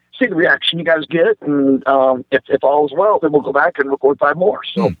 See the reaction you guys get. And if all is well, then we'll go back and record 5 more.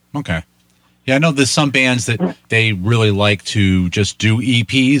 So okay. Yeah, I know there's some bands that they really like to just do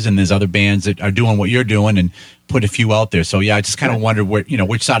EPs, and there's other bands that are doing what you're doing and put a few out there. So yeah, I just kind of wondered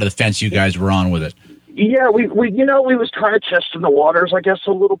which side of the fence you guys were on with it. Yeah, we was kind of testing the waters, I guess,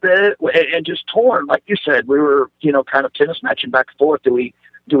 a little bit, and just torn, like you said. We were, kind of tennis matching back and forth. Do we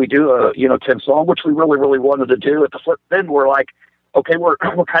do a 10 song, which we really, really wanted to do. At the flip, then we're like, okay, we're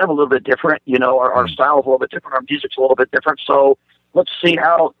kind of a little bit different. Our style is a little bit different. Our music's a little bit different. So let's see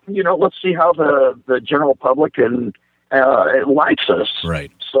how the general public and it likes us.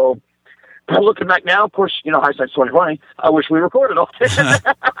 Right. So looking back now, of course, hindsight's 2020. I wish we recorded all this,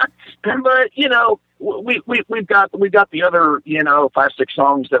 but we've got the other 5-6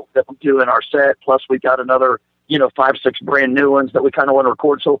 songs that we do in our set. Plus we've got another 5-6 brand new ones that we kind of want to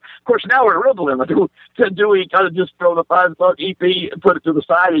record. So of course now we're a real dilemma. Do we kind of just throw the 5-song EP and put it to the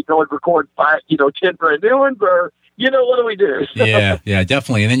side and go and record 10 brand new ones, or what do we do? Yeah,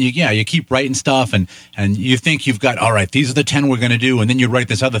 definitely. And then you keep writing stuff and you think you've got, all right, these are the 10 we're going to do. And then you write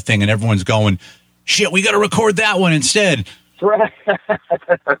this other thing and everyone's going, shit, we got to record that one instead. Right.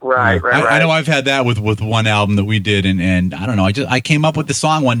 right. I know I've had that with one album that we did. And I don't know, I came up with the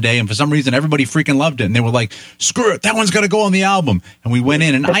song one day and for some reason everybody freaking loved it. And they were like, screw it, that one's got to go on the album. And we went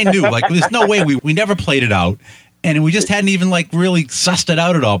in and I knew there's no way we never played it out. And we just hadn't even really sussed it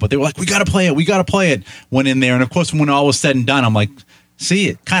out at all. But they were like, we got to play it. Went in there. And of course, when all was said and done, I'm like, see,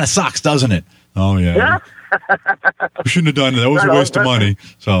 it kind of sucks, doesn't it? Oh, yeah. We shouldn't have done it. That was a waste of money.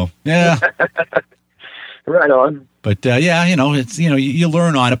 So, yeah. Right on. But, it's, you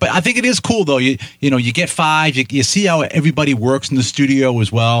learn on it. But I think it is cool, though. You get 5. You see how everybody works in the studio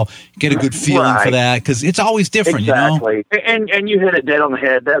as well. You get a good feeling for that because it's always different, exactly. And you hit it dead on the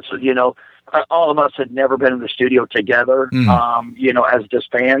head. That's, all of us had never been in the studio together, as just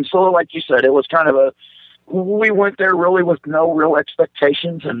fans. So like you said, it was kind of we went there really with no real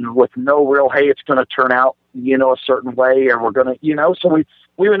expectations and with no real, hey, it's going to turn out, a certain way, or we're going to, so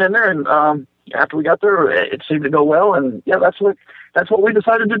we went in there and, after we got there, it seemed to go well. And yeah, that's what we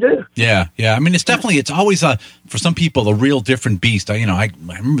decided to do. Yeah. I mean, it's always for some people, a real different beast. I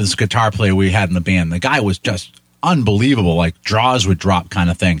remember this guitar player we had in the band. The guy was just unbelievable, like jaws would drop kind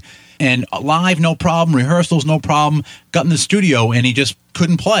of thing. And live, no problem. Rehearsals, no problem. Got in the studio, and he just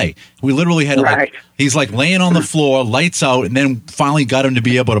couldn't play. We literally had to, he's laying on the floor, lights out, and then finally got him to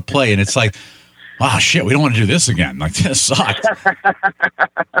be able to play. And it's like, oh, shit, we don't want to do this again. This sucks.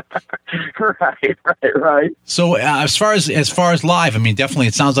 Right. So as far as live, I mean, definitely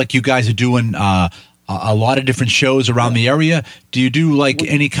it sounds like you guys are doing a lot of different shows around the area. Do you do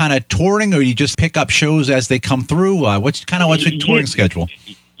any kind of touring, or you just pick up shows as they come through? What's your touring schedule?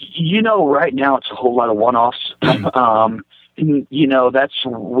 Right now it's a whole lot of one-offs. That's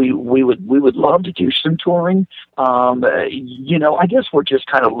we would love to do some touring. I guess we're just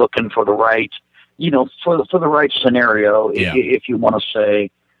kind of looking for the right, for the right scenario, if you want to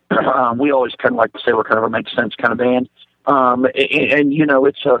say. We always kind of like to say we're kind of a make sense kind of band.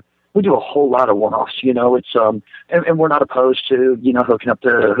 It's we do a whole lot of one-offs. It's and we're not opposed to hooking up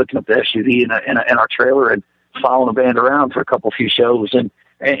the SUV in our trailer and following a band around for a few shows and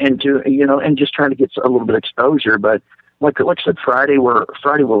do and just trying to get a little bit of exposure. But like I said, Friday we're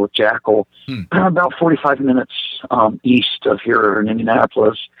with Jackal, about 45 minutes east of here in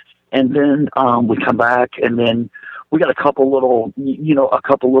Indianapolis, and then we come back, and then we got a couple little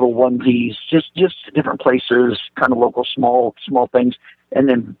onesies, just different places, kind of local small things. And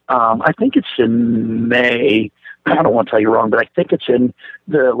then I think it's in May. I don't want to tell you wrong, but I think it's in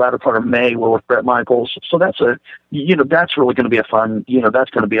the latter part of May. We're with Bret Michaels, so that's that's really going to be a fun,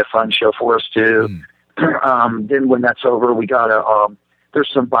 that's going to be a fun show for us too. Then when that's over, we got there's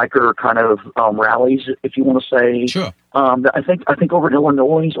some biker kind of rallies, if you want to say. Sure. I think over in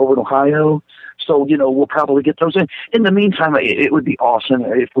Illinois, over in Ohio. So we'll probably get those in. In the meantime, it would be awesome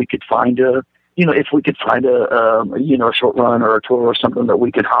if we could find a short run or a tour or something that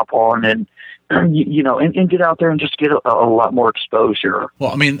we could hop on and get out there and just get a lot more exposure.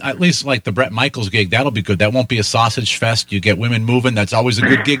 Well, I mean, at least like the Bret Michaels gig, that'll be good. That won't be a sausage fest. You get women moving. That's always a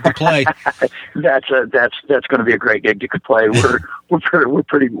good gig to play. That's going to be a great gig to play. We're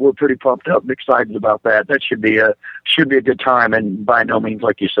pretty pumped up and excited about that. That should be a good time. And by no means,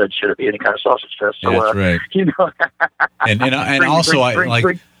 like you said, should it be any kind of sausage fest. So, that's right. And also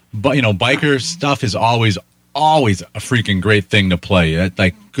but biker stuff is always a freaking great thing to play.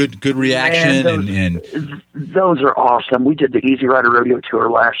 Like good reaction, Man, those are awesome. We did the Easy Rider Rodeo Tour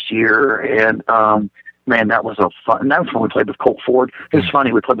last year, and man, that was a fun. And that was when we played with Colt Ford. It was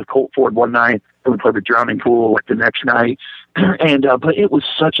funny. We played with Colt Ford one night, and we played with Drowning Pool like the next night. And but it was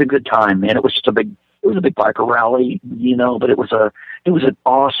such a good time, man. It was just a big biker rally, But it was an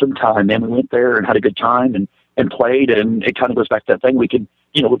awesome time, man. We went there and had a good time and played, and it kind of goes back to that thing. We could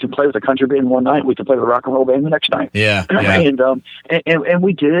play with a country band one night, we could play with a rock and roll band the next night. Yeah. And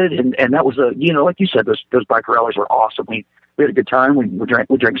we did, and that was like you said, those biker rallies were awesome. We had a good time. We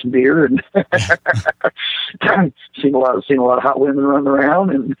drank some beer and seen a lot of hot women running around.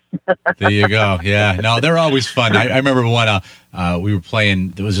 And there you go. Yeah, no, they're always fun. I remember when we were playing.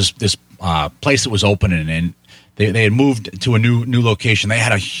 There was this place that was opening, and they had moved to a new location. They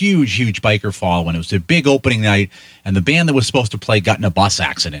had a huge biker following. It was a big opening night, and the band that was supposed to play got in a bus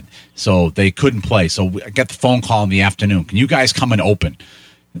accident, so they couldn't play. So I got the phone call in the afternoon. Can you guys come and open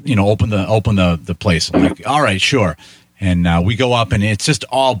the place? I'm like, all right, sure. And we go up, and it's just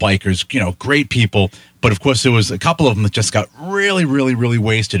all bikers, great people. But, of course, there was a couple of them that just got really, really, really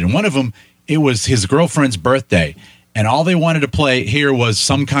wasted. And one of them, it was his girlfriend's birthday. And all they wanted to play here was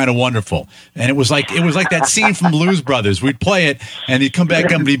Some Kind of Wonderful. And it was like that scene from Blues Brothers. We'd play it, and he'd come back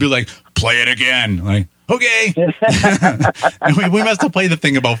up, and he'd be like, play it again. Like, okay. And we must have played the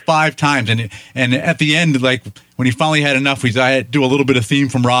thing about 5 times. And at the end, like, when he finally had enough, I had to do a little bit of theme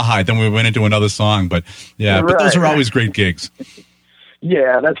from Rawhide. Then we went into another song. But, yeah, right. But those are always great gigs.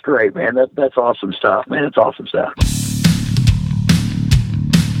 Yeah, that's great, man. That's awesome stuff, man. It's awesome stuff.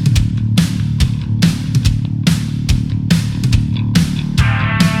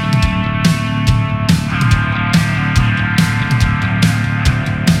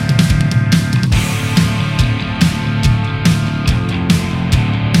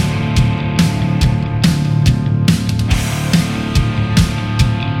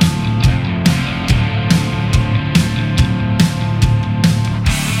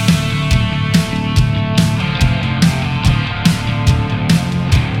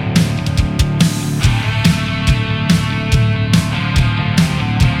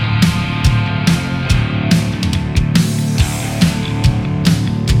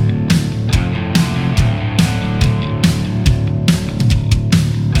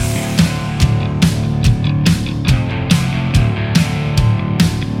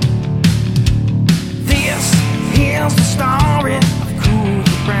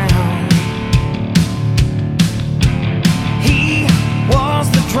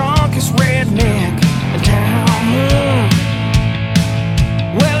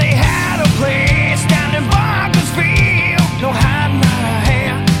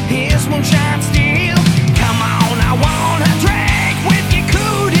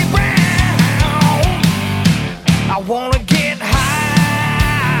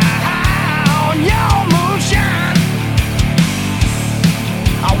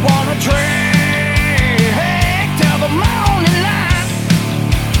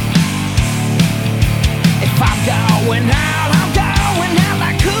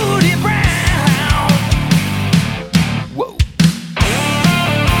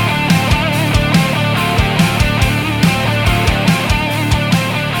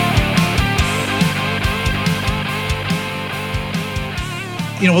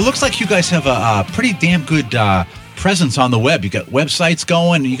 It looks like you guys have a pretty damn good presence on the web. You got websites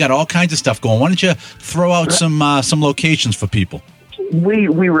going, you got all kinds of stuff going. Why don't you throw out some locations for people? We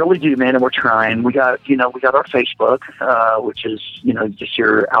really do, man, and we're trying. We got our Facebook, which is just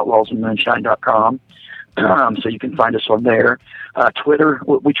your outlawsandmoonshine.com. So you can find us on there. Twitter,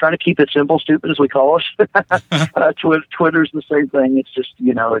 we try to keep it simple, stupid as we call us. Twitter's the same thing. It's just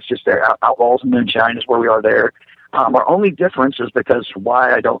it's just there. Outlaws and Moonshine is where we are there. Our only difference is because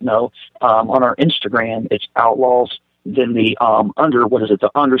why I don't know. On our Instagram, it's Outlaws. Then the the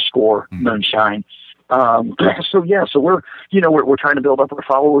underscore Moonshine. So we're trying to build up our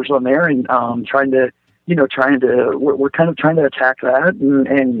followers on there and we're kind of trying to attack that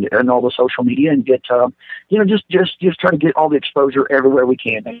and all the social media and get just try to get all the exposure everywhere we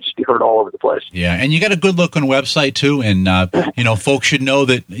can and just be heard all over the place. Yeah, and you got a good looking website too, and folks should know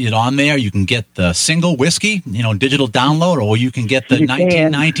that on there you can get the single Whiskey, digital download, or you can get the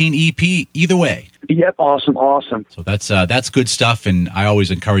 1919 EP. Either way. Yep, awesome. So that's good stuff, and I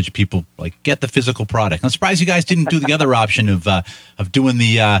always encourage people get the physical product. I'm surprised you guys didn't do the other option of doing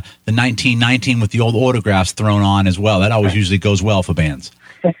the 1919 with the old autographs thrown on as well. That always usually goes well for bands.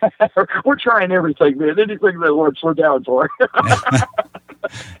 We're trying everything, man. Anything that works, we're down for.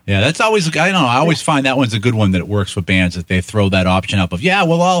 Yeah, that's always, I don't know, I always find that one's a good one that it works for bands, that they throw that option up of, yeah,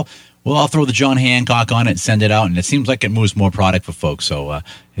 well, I'll throw the John Hancock on it and send it out, and it seems like it moves more product for folks. So,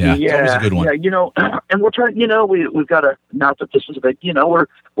 it's always a good one. Yeah, and we're trying, we've got a, not that this is a big,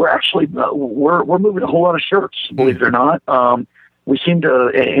 we're actually, we're moving a whole lot of shirts, believe it or not. We seem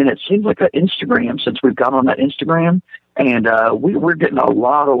to, and it seems like an Instagram, since we've got on that Instagram, and we're getting a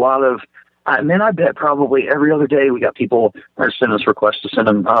lot of, I bet probably every other day we got people sending us requests to send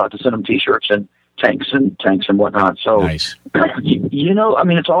them T-shirts and tanks and whatnot. So, nice.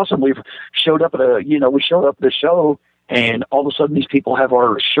 It's awesome. We've showed up at we showed up at the show, and all of a sudden these people have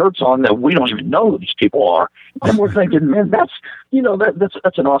our shirts on that we don't even know who these people are, and we're thinking, man, that's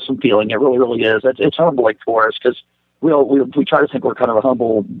an awesome feeling. It really, really is. It's humbling for us, because we try to think we're kind of a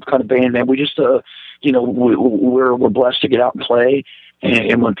humble kind of band, man. We just we're blessed to get out and play.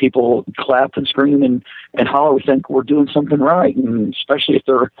 And when people clap and scream and holler, we think we're doing something right. And especially if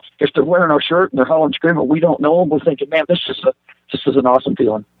they're wearing our shirt and they're hollering and screaming, we don't know them. We're thinking, man, this is an awesome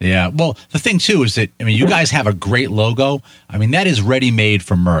feeling. Yeah. Well, the thing too is that, you guys have a great logo. That is ready-made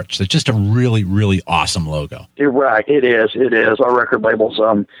for merch. It's just a really, really awesome logo. You're right. It is. Our record label's,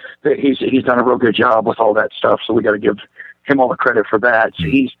 he's done a real good job with all that stuff. So we got to give him all the credit for that. So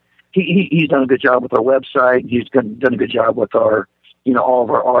he's done a good job with our website. He's done a good job with our, all of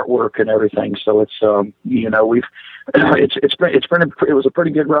our artwork and everything. So it's, it was a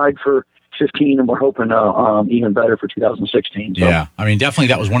pretty good ride for 15, and we're hoping even better for 2016. So. Yeah, definitely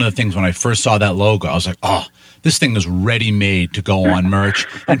that was one of the things when I first saw that logo. I was like, oh, this thing is ready made to go on merch,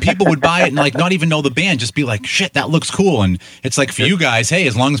 and people would buy it and not even know the band, just be like, shit, that looks cool. And it's like, for you guys, hey,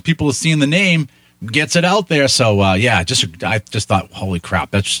 as long as people are seeing the name, gets it out there. So I just thought, holy crap,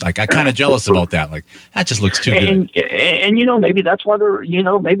 that's I kind of jealous about that. Like, that just looks too good. And maybe that's why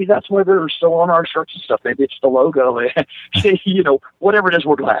they're still on our shirts and stuff. Maybe it's the logo. Whatever it is,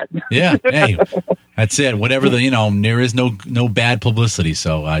 we're glad. Yeah, hey, that's it. Whatever there is no bad publicity.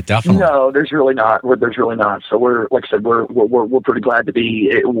 So definitely. No, there's really not. There's really not. So we're, like I said, we're pretty glad to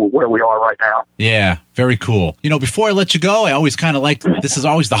be where we are right now. Yeah, very cool. Before I let you go, I always kind of like, this is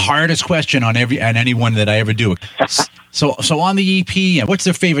always the hardest question on anyone that I ever do. So on the EP, what's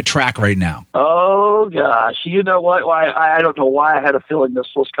their favorite track right now? Oh gosh, you know what? I don't know why I had a feeling this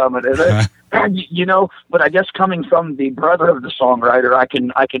was coming. But I guess coming from the brother of the songwriter, I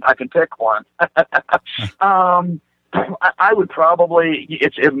can pick one. I would probably,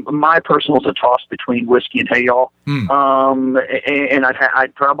 my personal is a toss between Whiskey and Hey Y'all. And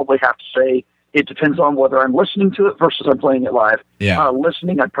I'd probably have to say, it depends on whether I'm listening to it versus I'm playing it live. Yeah.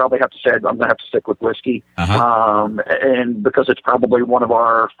 Listening, I'd probably have to say I'm going to have to stick with Whiskey. And because it's probably one of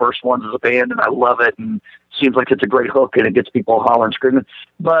our first ones as a band, and I love it, and seems like it's a great hook, and it gets people hollering, screaming.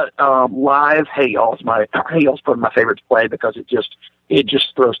 But live, Hey Y'all's probably my favorite to play, because it just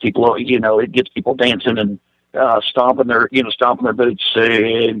throws people, it gets people dancing and stomping their boots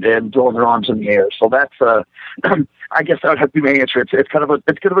and throwing their arms in the air. So that's I guess that would have to be my answer. It's kind of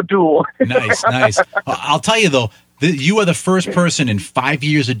a duel. Nice. I'll tell you though, you are the first person in 5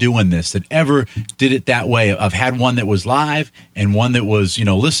 years of doing this that ever did it that way. I've had one that was live and one that was,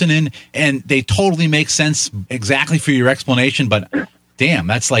 listening, and they totally make sense exactly for your explanation. But damn,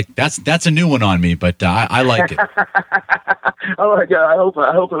 that's a new one on me. But I liked it. Oh my God! I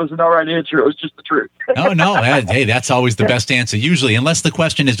hope it was an all right answer. It was just the truth. No. Hey, that's always the best answer. Usually, unless the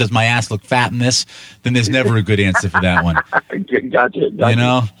question is, does my ass look fat in this? Then there's never a good answer for that one. Gotcha.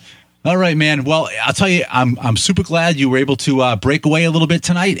 All right, man. Well, I'll tell you, I'm super glad you were able to break away a little bit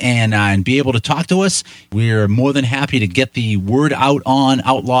tonight and be able to talk to us. We're more than happy to get the word out on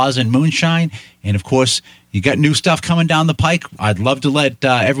Outlaws and Moonshine, and of course, you got new stuff coming down the pike. I'd love to let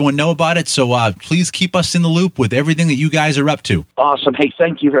everyone know about it. So please keep us in the loop with everything that you guys are up to. Awesome. Hey,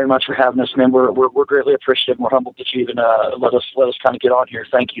 thank you very much for having us, man. We're greatly appreciative. We're humbled that you even let us kind of get on here.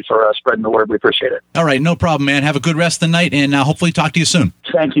 Thank you for spreading the word. We appreciate it. All right, no problem, man. Have a good rest of the night, and hopefully talk to you soon.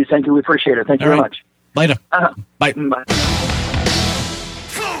 Thank you. We appreciate it. Thank you very much. Later. Bye. Bye.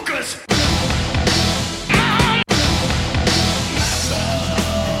 Focus!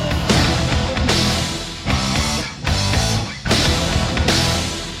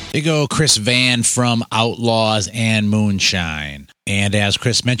 There you go, Chris Van from Outlaws and Moonshine. And as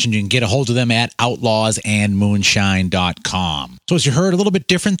Chris mentioned, you can get a hold of them at outlawsandmoonshine.com. So as you heard, a little bit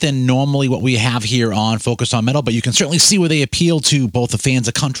different than normally what we have here on Focus on Metal, but you can certainly see where they appeal to both the fans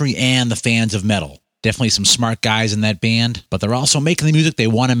of country and the fans of metal. Definitely some smart guys in that band, but they're also making the music they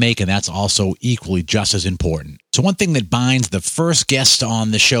want to make, and that's also equally just as important. So one thing that binds the first guest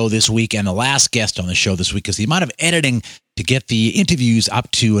on the show this week and the last guest on the show this week is the amount of editing to get the interviews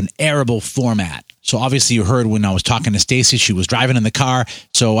up to an arable format. So obviously you heard when I was talking to Stacy, she was driving in the car.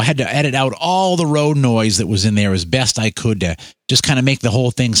 So I had to edit out all the road noise that was in there as best I could to just kind of make the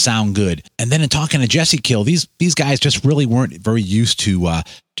whole thing sound good. And then in talking to Jesse Kill, these guys just really weren't very used to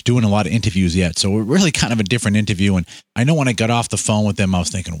doing a lot of interviews yet. So we're really kind of a different interview. And I know when I got off the phone with them, I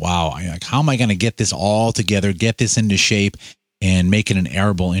was thinking, wow, how am I going to get this all together, get this into shape, and make it an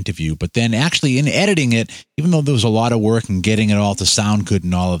airable interview? But then actually in editing it, even though there was a lot of work and getting it all to sound good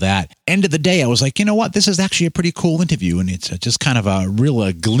and all of that, end of the day, I was like, you know what? This is actually a pretty cool interview. And it's just kind of a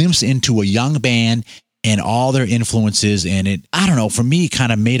real glimpse into a young band and all their influences. And it, I don't know, for me,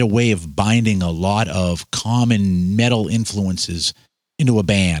 kind of made a way of binding a lot of common metal influences into a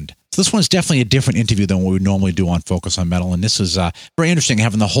band. So this one's definitely a different interview than what we normally do on Focus on Metal. And this is very interesting,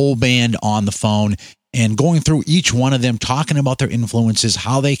 having the whole band on the phone and going through each one of them, talking about their influences,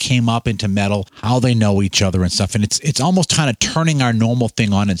 how they came up into metal, how they know each other and stuff. And it's almost kind of turning our normal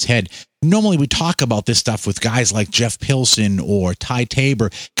thing on its head. Normally we talk about this stuff with guys like Jeff Pilson or Ty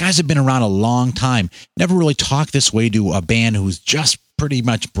Tabor. Guys have been around a long time. Never really talk this way to a band who's just pretty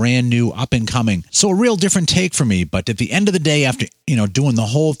much brand new, up and coming. So a real different take for me. But at the end of the day, after, doing the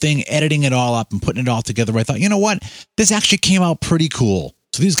whole thing, editing it all up and putting it all together, I thought, you know what? This actually came out pretty cool.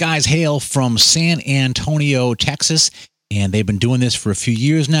 So these guys hail from San Antonio, Texas, and they've been doing this for a few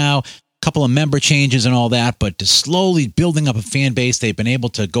years now. A couple of member changes and all that, but just slowly building up a fan base. They've been able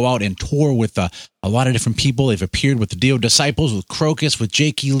to go out and tour with a lot of different people. They've appeared with the Dio Disciples, with Crocus, with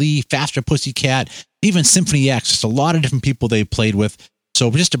Jakey Lee, Faster Pussycat, even Symphony X. Just a lot of different people they've played with.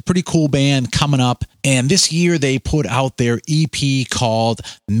 So just a pretty cool band coming up. And this year they put out their EP called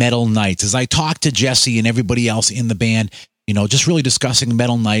Metal Nights. As I talked to Jesse and everybody else in the band, just really discussing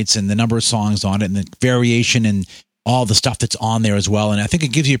Metal Nights and the number of songs on it and the variation and all the stuff that's on there as well. And I think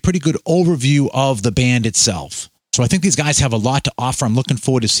it gives you a pretty good overview of the band itself. So I think these guys have a lot to offer. I'm looking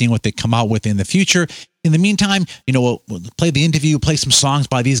forward to seeing what they come out with in the future. In the meantime, we'll play the interview, play some songs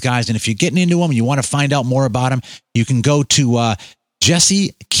by these guys. And if you're getting into them and you want to find out more about them, you can go to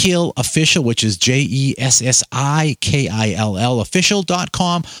Jesse Kill Official, which is JESSIKILL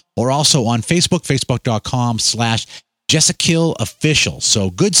official.com, or also on Facebook, facebook.com/Jesse Kill Official. So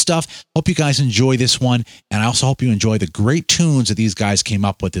good stuff. Hope you guys enjoy this one. And I also hope you enjoy the great tunes that these guys came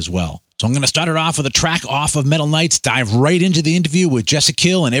up with as well. So I'm going to start it off with a track off of Metal Nights, dive right into the interview with Jesse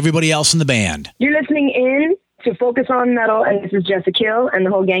Kill and everybody else in the band. You're listening in to Focus on Metal, and this is Jesse Kill, and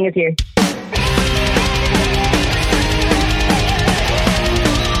the whole gang is here.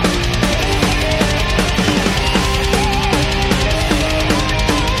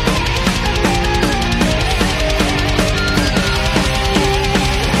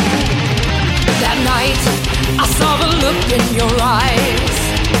 I saw the look in your eyes.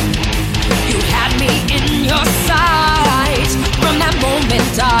 You had me in your sight. From that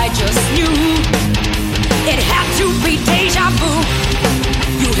moment I just knew it had to be deja vu.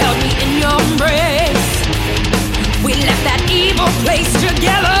 You held me in your embrace. We left that evil place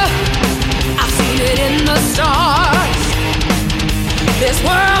together. I've seen it in the stars. This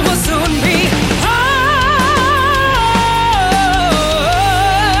world will soon be ours.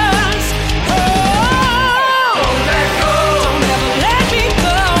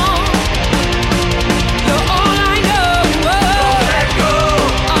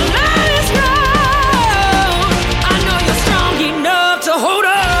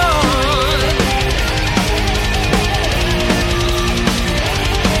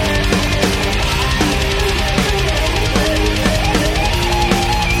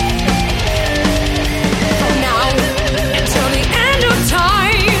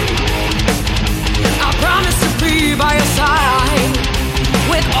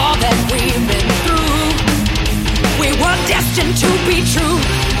 Destined to be true.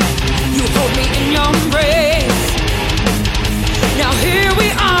 You hold me in your embrace. Now here we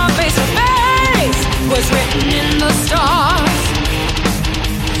are, face to face. Was written in the stars.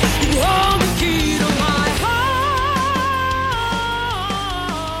 You hold the key to my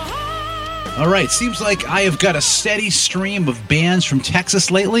heart. All right, seems like I have got a steady stream of bands from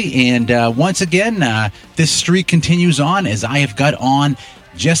Texas lately, and once again, this streak continues on as I have got on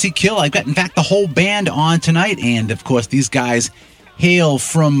Jesse Kill. I've got, in fact, the whole band on tonight, and of course, these guys hail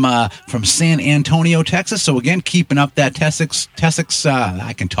from San Antonio, Texas. So again, keeping up that Texas.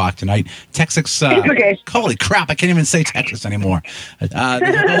 I can talk tonight. Texas. Okay. Holy crap! I can't even say Texas anymore.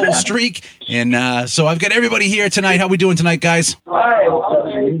 The whole streak, and so I've got everybody here tonight. How we doing tonight, guys? Hi,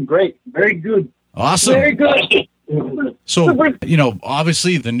 great, very good, Awesome. Very good. So,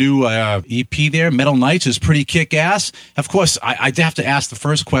 obviously the new EP there, Metal Nights, is pretty kick-ass. Of course, I'd have to ask the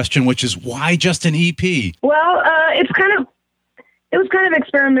first question, which is, why just an EP? Well, it's kind of, it was kind of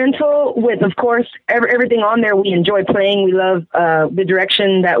experimental with, of course, everything on there we enjoy playing. We love the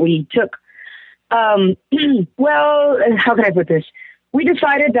direction that we took. Well, how can I put this? We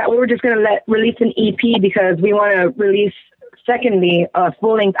decided that we were just going to release an EP because we want to release, secondly, a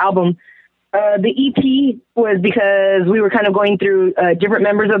full-length album. The EP was because we were kind of going through different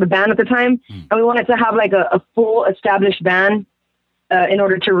members of the band at the time, and we wanted to have like a full established band in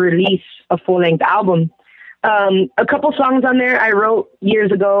order to release a full-length album. A couple songs on there I wrote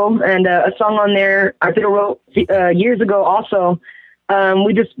years ago, and a song on there Arturo wrote years ago also.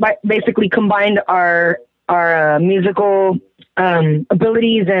 We just basically combined our musical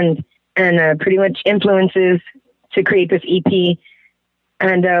abilities and pretty much influences to create this EP.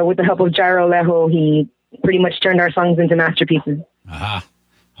 And with the help of Jairo Lejo, he pretty much turned our songs into masterpieces. Aha.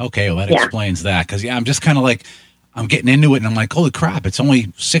 Okay, well, that explains that. Because, I'm just kind of like, I'm getting into it, and I'm like, holy crap, it's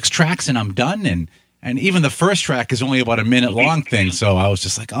only 6 tracks, and I'm done. And even the first track is only about a minute long thing. So I was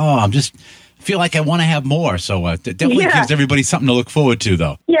just like, feel like I want to have more. So it definitely gives everybody something to look forward to,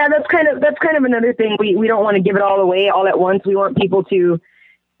 though. Yeah, that's kind of another thing. We don't want to give it all away all at once. We want people to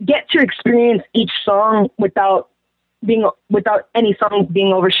get to experience each song without any songs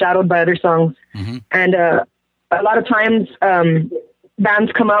being overshadowed by other songs. Mm-hmm. And a lot of times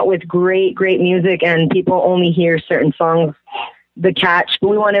bands come out with great music and people only hear certain songs, the catch, but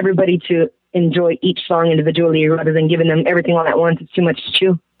we want everybody to enjoy each song individually rather than giving them everything all at once. It's too much to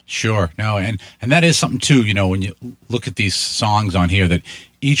chew. Sure. No, and that is something too, when you look at these songs on here, that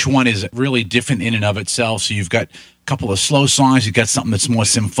each one is really different in and of itself. So you've got a couple of slow songs, you've got something that's more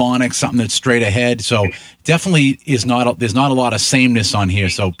symphonic, something that's straight ahead. So definitely there's not a lot of sameness on here.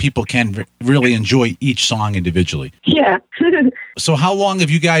 So people can really enjoy each song individually. Yeah. So how long have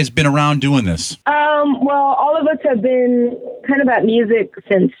you guys been around doing this? Well, all of us have been kind of at music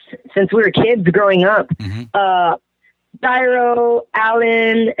since we were kids growing up. Mm-hmm. Jairo,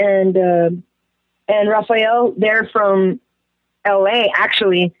 Alan, and Rafael, they're from LA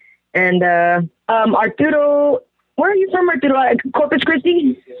actually. And Arturo, where are you from, Arturo? Corpus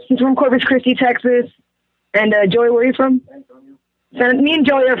Christi? He's from Corpus Christi, Texas. And Joey, where are you from? Me and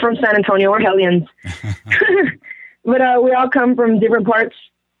Joey are from San Antonio. We're Hellions. But we all come from different parts.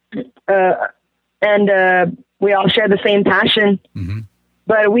 And we all share the same passion. Mm-hmm.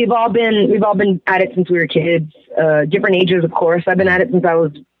 But we've all been at it since we were kids, different ages, of course. I've been at it since I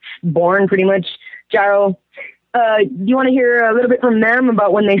was born, pretty much. Jairo, do you want to hear a little bit from them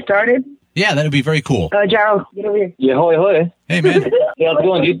about when they started? Yeah, that would be very cool. Jairo, get over here. Yeah, hoy. Hey, man. Yeah, how's it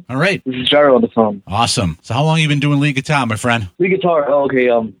going, dude? All right. This is Jairo on the phone. Awesome. So how long have you been doing lead guitar, my friend? Lead guitar, okay.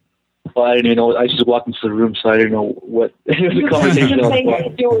 Well, I didn't even know. I just walked into the room, so I didn't know what the conversation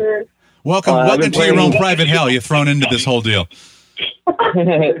was. Welcome to your own private hell. You're thrown into this whole deal.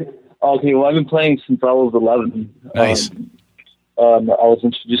 Okay, well, I've been playing since I was 11. Nice. I was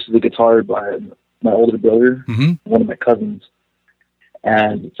introduced to the guitar by my older brother, one of my cousins.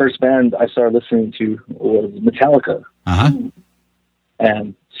 And the first band I started listening to was Metallica. Uh-huh.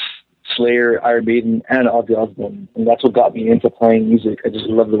 And Slayer, Iron Maiden, and Ozzy Osbourne. And that's what got me into playing music. I just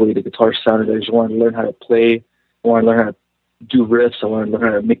love the way the guitar sounded. I just wanted to learn how to play. I wanted to learn how to do riffs. I wanted to learn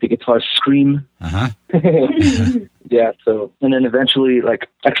how to make the guitar scream. Uh-huh. Yeah, so, and then eventually,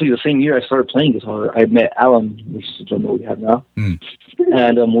 actually the same year I started playing guitar, I met Alan, which is the drummer we have now. And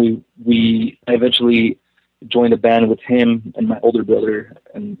I eventually joined a band with him and my older brother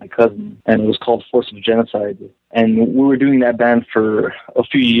and my cousin, and it was called Force of Genocide. And we were doing that band for a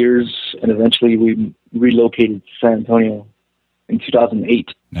few years, and eventually we relocated to San Antonio in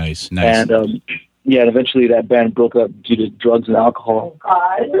 2008. Nice. And, and eventually that band broke up due to drugs and alcohol.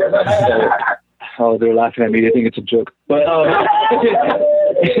 Oh, they're laughing at me. They think it's a joke. But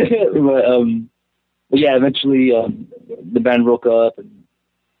yeah, eventually the band broke up, and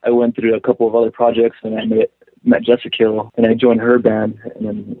I went through a couple of other projects, and I met Jessica Kill, and I joined her band, and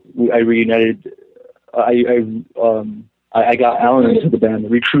then I reunited. I got Alan into the band. I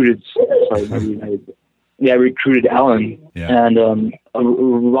recruited Alan, and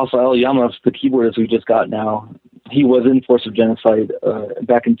Rafael Llamas, the keyboardist we just got now. He was in Force of Genocide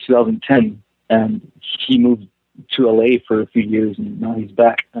back in 2010, and he moved to LA for a few years, and now he's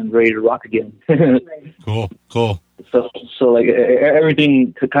back and ready to rock again. Cool. So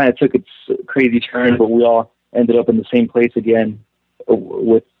everything kind of took its crazy turn, but we all ended up in the same place again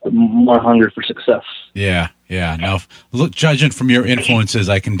with more hunger for success. Yeah. Now, look, judging from your influences,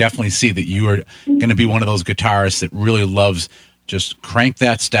 I can definitely see that you are going to be one of those guitarists that really loves just crank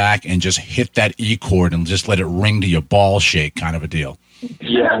that stack and just hit that E chord and just let it ring to your ball shake kind of a deal.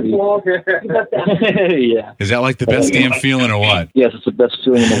 Yeah. Yeah. Is that like the best damn feeling or what? Yes, it's the best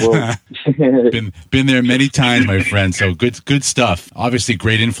feeling in the world. Been there many times, my friend. So good stuff. Obviously,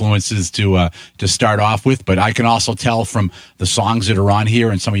 great influences to start off with. But I can also tell from the songs that are on here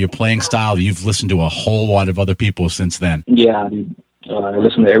and some of your playing style that you've listened to a whole lot of other people since then. Yeah, I mean, I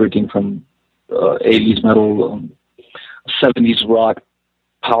listen to everything from 80s metal, 70s rock,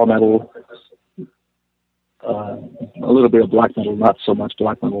 power metal, a little bit of black metal, not so much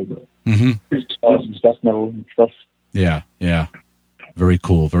black metal, but death metal and stuff. Yeah. Very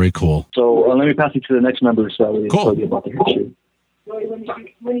cool. So let me pass you to the next member so we Cool. tell you about the history. When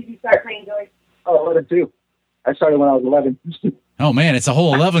did you start playing, Joey? Oh, 11 too. I started when I was 11. Oh man, it's a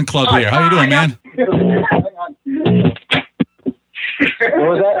whole 11 club here. How you doing, man? What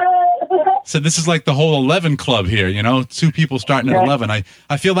was that? So this is like the whole 11 club here. You know, 2 people starting at 11. I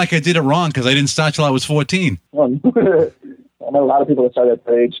feel like I did it wrong because I didn't start till I was 14. I know a lot of people that started at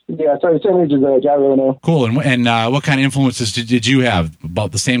that age. Yeah, I started the same age as Jack Reno. Cool. And what kind of influences did you have?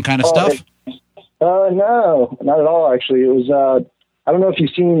 About the same kind of stuff? No, not at all, actually. It was, I don't know if you've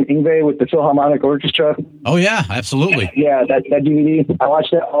seen Yngwie with the Philharmonic Orchestra. Oh yeah, absolutely. Yeah, that DVD. I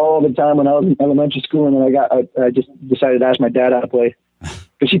watched that all the time when I was in elementary school, and then I just decided to ask my dad how to play.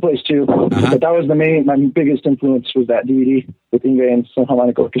 Because she plays too. But that was my biggest influence was that DVD with Yngwie and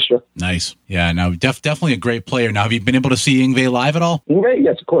Philharmonic Orchestra. Nice. Yeah, now definitely a great player. Now, have you been able to see Yngwie live at all? Yngwie?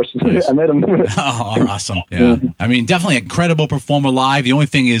 Yes, of course. Nice. I met him. Oh, awesome. Yeah. I mean, definitely an incredible performer live. The only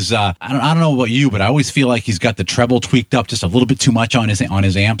thing is, I don't know about you, but I always feel like he's got the treble tweaked up just a little bit too much on his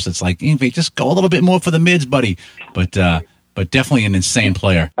amps. It's like, Yngwie, just go a little bit more for the mids, buddy. But definitely an insane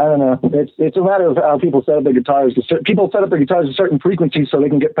player. I don't know. It's a matter of how people set up their guitars. People set up their guitars at certain frequencies so they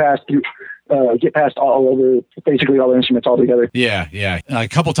can get past all over, basically all the instruments altogether. Yeah. A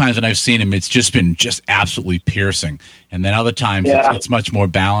couple times when I've seen him, it's just been absolutely piercing. And then other times it's much more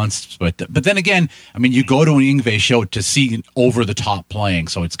balanced. But then again, I mean, you go to an Yngwie show to see over the top playing,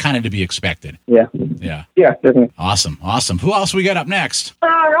 so it's kind of to be expected. Yeah, definitely. Awesome. Who else we got up next?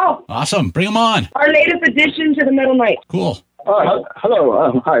 Rolf, Awesome. Bring him on. our latest addition to the Metal Night. Cool.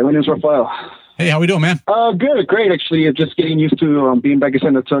 Hello. Hi, my name's Rafael. Hey, how we doing, man? Good, great. Actually, I'm just getting used to being back in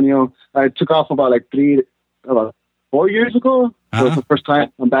San Antonio. I took off about 4 years ago. So it's the first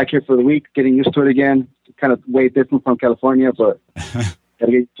time I'm back here for the week, getting used to it again. It's kind of way different from California, but gotta get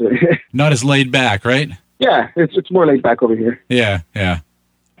used to it. Not as laid back, right? Yeah, it's more laid back over here. Yeah.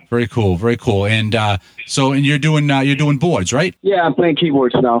 Very cool. And so you're doing boards, right? Yeah, I'm playing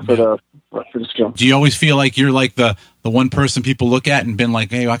keyboards now for the skill. Do you always feel like you're like the one person people look at and been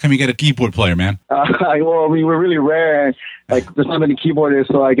like, hey, how come you get a keyboard player, man? Well, we were really rare. Like, there's not many keyboardists,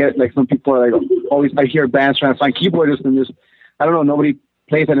 so I get some people are always. I hear bands trying to find keyboardists, and just I don't know, nobody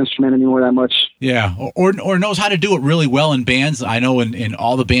plays that instrument anymore that much. Yeah, or knows how to do it really well in bands. I know in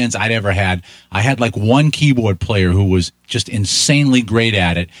all the bands I'd ever had, I had one keyboard player who was just insanely great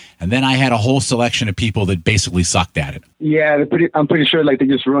at it, and then I had a whole selection of people that basically sucked at it. Yeah, I'm pretty sure they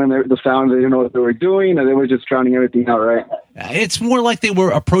just ruined the sound. They didn't know what they were doing, and they were just drowning everything out, right? It's more like they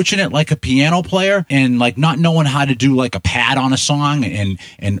were approaching it like a piano player and not knowing how to do a pad on a song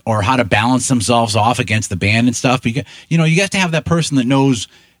and or how to balance themselves off against the band and stuff. You have to have that person that knows.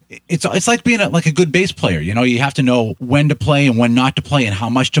 It's like being a good bass player. You have to know when to play and when not to play and how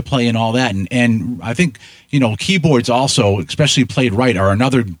much to play and all that. And I think, keyboards also, especially played right, are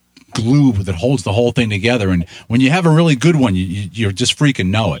another glue that holds the whole thing together. And when you have a really good one, you just freaking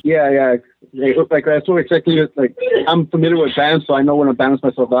know it. Yeah. That's what exactly. I'm familiar with bands, so I know when to balance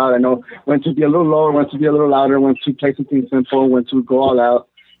myself out. I know when to be a little lower, when to be a little louder, when to play something simple, when to go all out.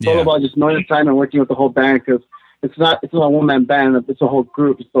 It's all about just knowing the time and working with the whole band, because it's not a one-man band. It's a whole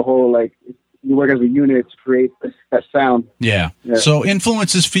group. It's the whole, you work as a unit to create that sound. Yeah. So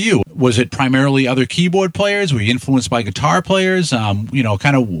influences for you, was it primarily other keyboard players? Were you influenced by guitar players?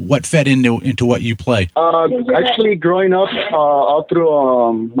 Kind of what fed into what you play? Actually, growing up, all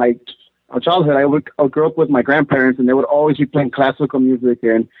through my childhood, I grew up with my grandparents, and they would always be playing classical music.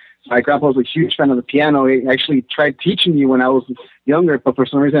 And my grandpa was a huge fan of the piano. He actually tried teaching me when I was younger, but for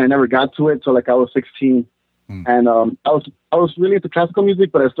some reason I never got to it. So I was 16. And I was really into classical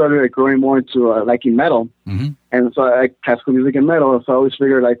music, but I started growing more into liking metal. Mm-hmm. And so I like classical music and metal. So I always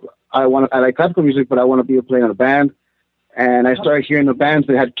figured I like classical music, but I want to be playing in a band. And I started hearing the bands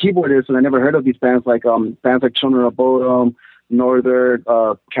that had keyboardists, and I never heard of these bands bands like Children of Bodom, Northern,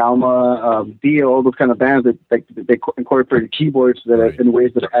 Kalma, Dio, all those kind of bands that they incorporated keyboards in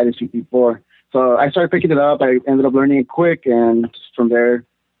ways that I hadn't seen before. So I started picking it up. I ended up learning it quick, and from there,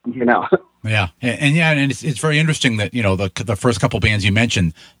 I'm here now. Yeah, and it's very interesting that the first couple bands you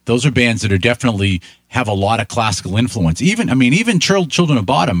mentioned, those are bands that are definitely have a lot of classical influence. Even Children of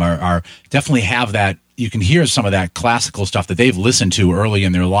Bottom are definitely have that. You can hear some of that classical stuff that they've listened to early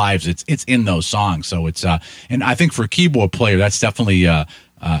in their lives. It's in those songs. So it's and I think for a keyboard player, that's definitely a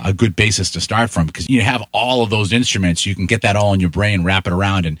good basis to start from, because you have all of those instruments. You can get that all in your brain, wrap it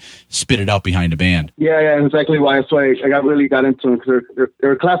around, and spit it out behind a band. Yeah, exactly why. That's why I got into them, because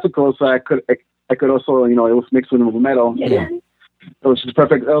they're classical, so I could also, it was mixed with metal. Yeah. It was just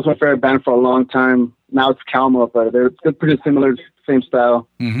perfect. That was my favorite band for a long time. Now it's Calma, but they're pretty similar, same style.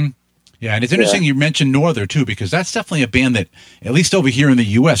 Mm-hmm. Yeah, and it's interesting you mentioned Norther, too, because that's definitely a band that, at least over here in the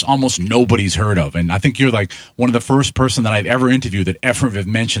U.S., almost nobody's heard of. And I think you're like one of the first person that I've ever interviewed that ever have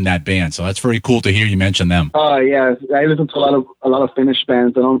mentioned that band. So that's very cool to hear you mention them. Yeah. I listen to a lot of Finnish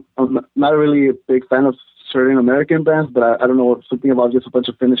bands. I'm not really a big fan of certain American bands, but I don't know, something about just a bunch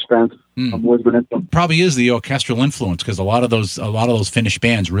of Finnish bands. I've always been into them. Probably is the orchestral influence, because a lot of those Finnish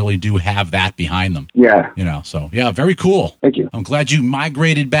bands really do have that behind them. Yeah. So yeah, very cool. Thank you. I'm glad you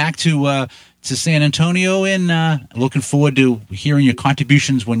migrated back to San Antonio, and looking forward to hearing your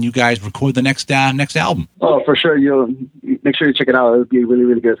contributions when you guys record the next album. Oh, for sure. You'll make sure you check it out. It'll be really,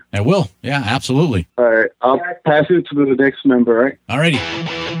 really good. I will. Yeah, absolutely. All right. I'll pass it to the next member, right? Alrighty.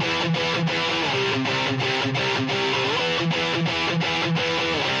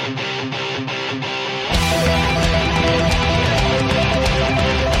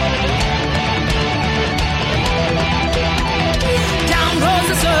 Down goes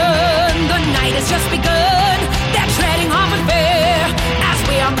the sun, the night has just begun. They're treading off and fair as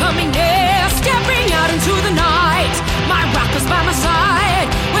we are coming near, stepping out into the night. My rocker's by my side,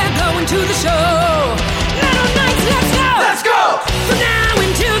 we're going to the show. Metal Nights, let's go! Let's go! From now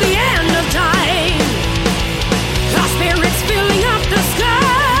until the end of time, our spirits filling up the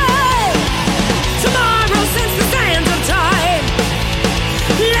sky. Tomorrow, since the sands of time,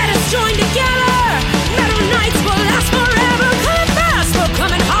 let us join together. Metal Nights will last forever. Coming fast, we're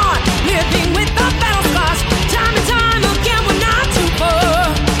coming hard, living with the battle scars. Time and time again, we're not too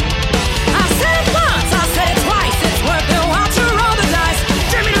far. I said it once, I said it twice. It's worth it while to roll the dice,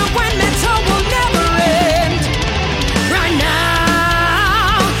 dreaming of when metal will never end. Right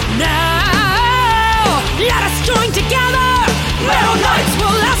now, let us join together. Metal Nights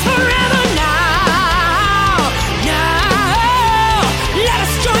will last forever. Now, let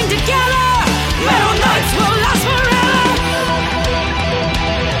us join together. Metal Nights will last forever.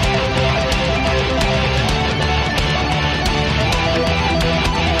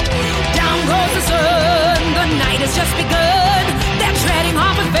 Down goes the sun, the night has just begun. They're treading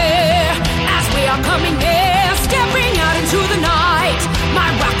off a fair as we are coming near, stepping out into the night. My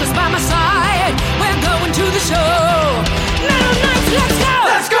rocker's by my side, we're going to the show. Metal Nights, let's go!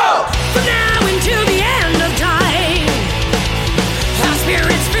 Let's go! From now until the end of time, our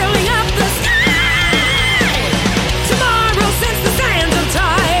spirits filling up the sky. Tomorrow, since the sands of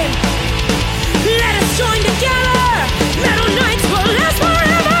time, let us join together. Metal Nights will last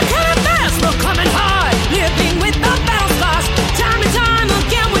forever. Coming fast, we're coming hard, living with the battle scars. Time and time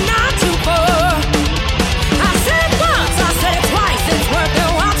again, we're not too far. I said it once, I said it twice. It's worth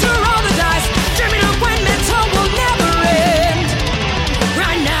it while to roll the dice, dreaming of when metal will never end.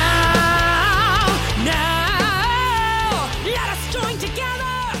 Right now, let us join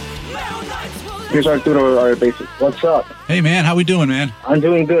together. Metal Nights will last. Here's Arturo, our bassist. What's up? Hey man, how we doing, man? I'm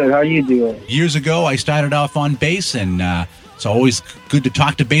doing good. How are you doing? Years ago, I started off on bass, and it's always good to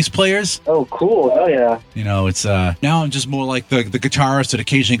talk to bass players. Oh, cool. Hell yeah. It's now I'm just more like the guitarist that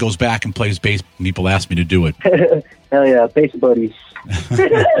occasionally goes back and plays bass when people ask me to do it. Hell yeah. Bass buddies.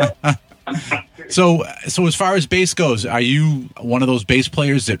 So as far as bass goes, are you one of those bass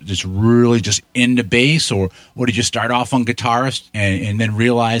players that just really just into bass, or did you start off on guitarist and then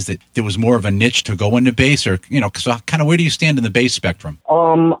realize that there was more of a niche to go into bass, or so kind of where do you stand in the bass spectrum?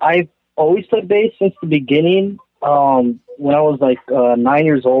 I've always played bass since the beginning. When I was like 9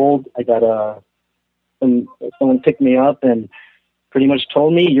 years old, I got someone picked me up and pretty much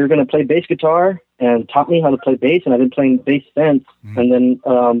told me, you're going to play bass guitar, and taught me how to play bass, and I've been playing bass since. And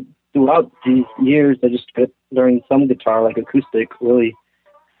then throughout these years, I just kept learning some guitar, like acoustic, really.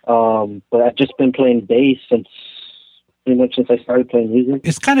 But I've just been playing bass pretty much since I started playing music.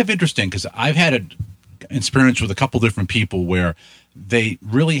 It's kind of interesting because I've had an experience with a couple different people where they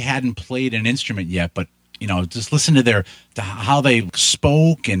really hadn't played an instrument yet, but just listen to how they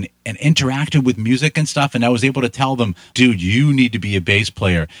spoke and interacted with music and stuff. And I was able to tell them, dude, you need to be a bass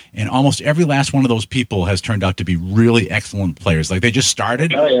player. And almost every last one of those people has turned out to be really excellent players. Like they just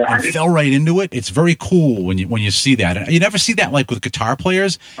started and fell right into it. It's very cool when you see that. And you never see that like with guitar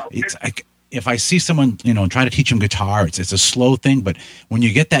players. It's like if I see someone, try to teach them guitar, it's a slow thing. But when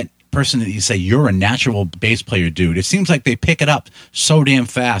you get that person that you say you're a natural bass player, dude, it seems like they pick it up so damn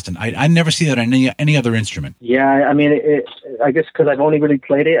fast, and I never see that on any other instrument. Yeah, I mean, I guess because I've only really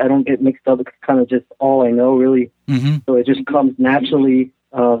played it, I don't get mixed up. It's kind of just all I know, really. Mm-hmm. So it just comes naturally.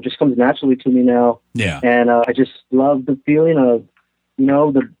 To me now. Yeah. And I just love the feeling of,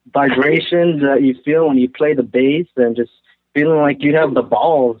 the vibrations that you feel when you play the bass, and just feeling like you have the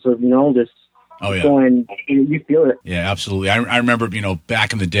balls of, just going, you feel it. Yeah, absolutely. I remember,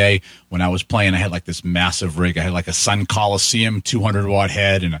 back in the day when I was playing, I had like this massive rig. I had like a Sun Coliseum 200-watt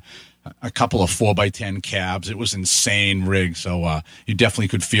head and a couple of 4x10 cabs. It was insane rig. So you definitely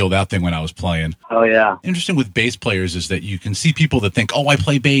could feel that thing when I was playing. Oh, yeah. Interesting with bass players is that you can see people that think, oh, I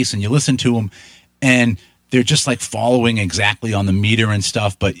play bass, and you listen to them, and they're just like following exactly on the meter and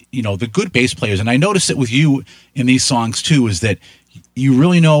stuff. But, the good bass players, and I notice it with you in these songs too, is that you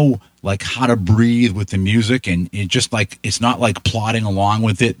really know like how to breathe with the music, and it just like, it's not like plodding along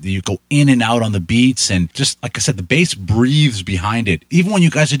with it. You go in and out on the beats, and just like I said, the bass breathes behind it. Even when you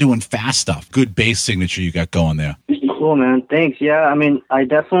guys are doing fast stuff, good bass signature you got going there. Cool, man. Thanks. Yeah, I mean, I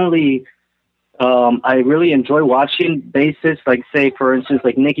definitely, I really enjoy watching bassists, like say, for instance,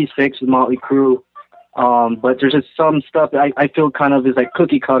 like Nikki Sixx with Motley Crue. But there's just some stuff that I feel kind of is like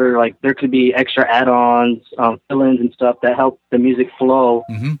cookie cutter. Like there could be extra add-ons, fill-ins and stuff that help the music flow.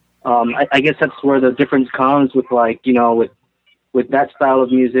 Mm-hmm. I guess that's where the difference comes with like, with that style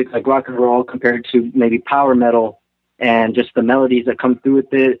of music, like rock and roll compared to maybe power metal, and just the melodies that come through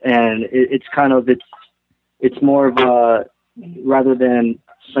with it. And it's more of a, rather than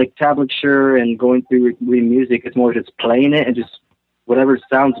like tablature and going through music, it's more just playing it and just whatever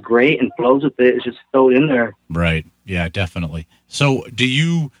sounds great and flows with it is just thrown in there. Right. Yeah, definitely. So do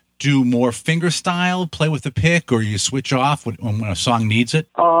you do more finger style, play with the pick, or you switch off when a song needs it?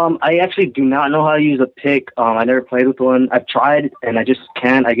 I actually do not know how to use a pick. I never played with one. I've tried and I just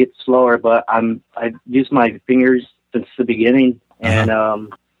can't. I get slower, but I've used my fingers since the beginning. And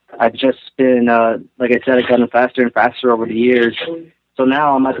I've just been, like I said, I've gotten faster and faster over the years. So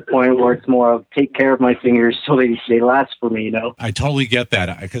now I'm at the point where it's more of take care of my fingers so they last for me, I totally get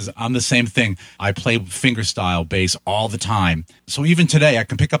that, because I'm the same thing. I play finger style bass all the time. So even today, I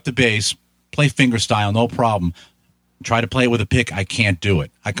can pick up the bass, play finger style, no problem. Try to play it with a pick, I can't do it.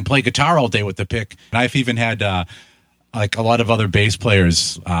 I can play guitar all day with the pick. And I've even had like a lot of other bass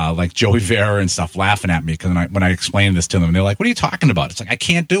players, like Joey Vera and stuff, laughing at me because when I explain this to them, they're like, "What are you talking about?" It's like, I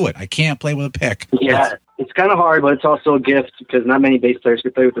can't do it. I can't play with a pick. Yeah, it's kind of hard, but it's also a gift because not many bass players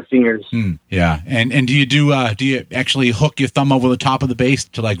can play with the fingers. Yeah, and do you actually hook your thumb over the top of the bass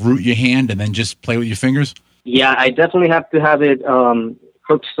to like root your hand and then just play with your fingers? Yeah, I definitely have to have it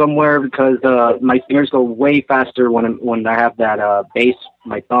hooked somewhere because my fingers go way faster when I have that bass,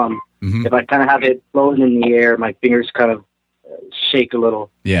 my thumb. Mm-hmm. If I kind of have it floating in the air, my fingers kind of shake a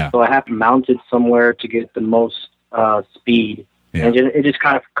little. Yeah. So I have to mount it somewhere to get the most speed. Yeah. And it just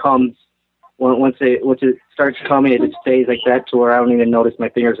kind of comes, once it starts coming, it just stays like that to where I don't even notice my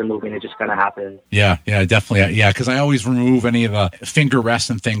fingers are moving. It just kind of happens. Yeah, definitely. Yeah, because I always remove any of the finger rests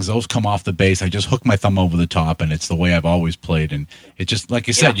and things. Those come off the bass. I just hook my thumb over the top, and it's the way I've always played. And it just, like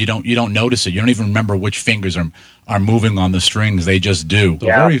you said, you don't notice it. You don't even remember which fingers are moving on the strings. They just do. So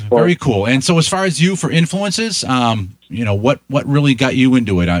yeah, very cool. And so as far as you for influences, what really got you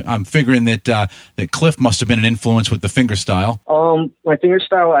into it? I'm figuring that Cliff must have been an influence with the finger style. My finger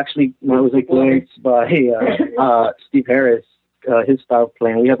style actually was influenced by Steve Harris, his style of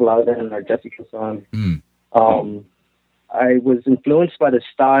playing. We have a lot of that in our Jessica song. I was influenced by the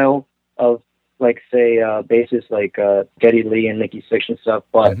style of, like, say, bassists like Geddy Lee and Nikki Sixx and stuff,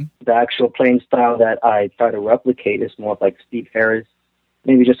 but the actual playing style that I try to replicate is more like Steve Harris,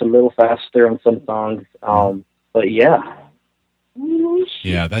 maybe just a little faster on some songs. But yeah.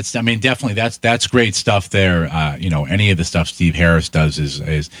 Yeah, definitely that's great stuff there. Any of the stuff Steve Harris does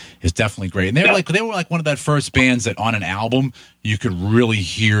is definitely great. And they were like one of that first bands that on an album you could really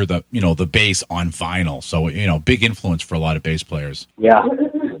hear the bass on vinyl. So, big influence for a lot of bass players. Yeah.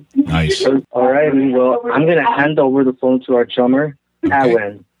 Nice. All right. Well, I'm going to hand over the phone to our drummer,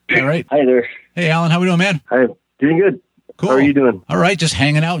 Alan. All right. Hi there. Hey, Alan, how we doing, man? Hi. Doing good. Cool. How are you doing? All right, just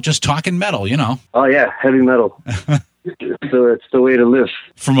hanging out, just talking metal, Oh, yeah, heavy metal. So it's the way to live.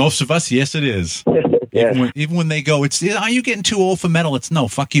 For most of us, yes, it is. Yeah. Even when they go, are you getting too old for metal? It's no,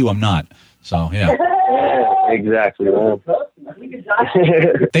 fuck you, I'm not. So, yeah. Exactly.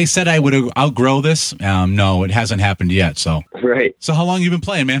 They said I would outgrow this. No, it hasn't happened yet. So, right. So how long you been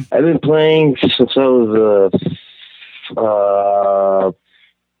playing, man? I've been playing since I was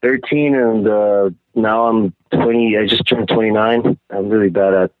 13, and now I'm 20. I just turned 29. I'm really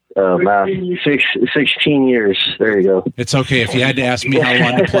bad at math. 16 years. There you go. It's okay. If you had to ask me how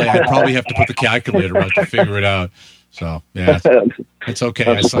long to play, I'd probably have to put the calculator out to figure it out. So, yeah, it's okay.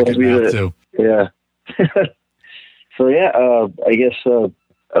 I suck at math, too. Yeah. So, yeah, I guess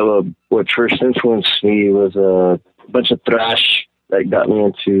what first influenced me was a bunch of thrash that got me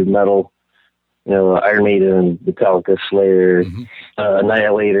into metal. You know, Iron Maiden, Metallica, Slayer,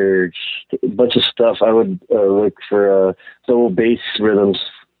 Annihilator, a bunch of stuff. I would look for double bass rhythms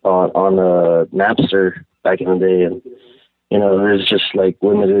on Napster back in the day, and you know, there's just like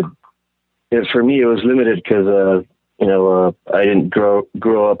limited. For me, it was limited because you know, I didn't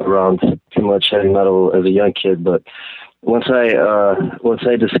grow up around too much heavy metal as a young kid. But once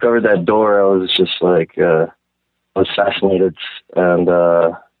I discovered that door, I was just like I was fascinated, and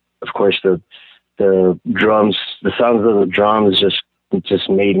of course the drums, the sounds of the drums just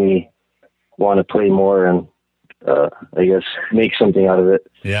made me want to play more and I guess make something out of it.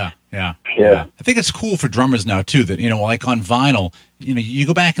 Yeah. I think it's cool for drummers now too that, you know, like on vinyl, you know, you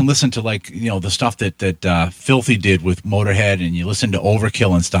go back and listen to like, you know, the stuff that Filthy did with Motorhead, and you listen to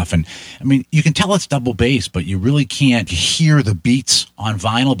Overkill and stuff, and I mean, you can tell it's double bass, but you really can't hear the beats on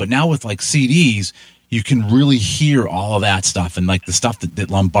vinyl. But now with like CDs, you can really hear all of that stuff, and like the stuff that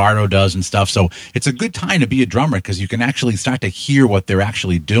Lombardo does and stuff. So it's a good time to be a drummer because you can actually start to hear what they're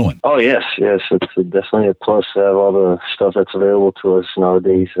actually doing. Oh, yes. It's definitely a plus to have all the stuff that's available to us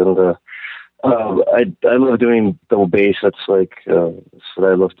nowadays. And I love doing double bass. That's like that's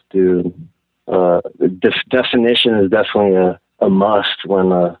what I love to do. Definition is definitely a must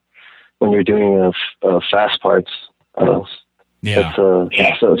when you're doing fast parts. Yeah.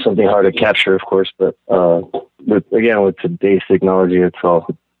 It's something hard to capture, of course, but with today's technology, it's a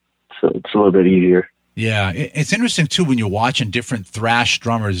little bit easier. Yeah, it's interesting too when you're watching different thrash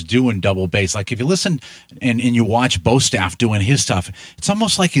drummers doing double bass. Like if you listen and you watch Bostaff doing his stuff, it's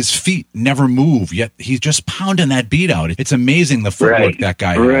almost like his feet never move, yet he's just pounding that beat out. It's amazing the footwork that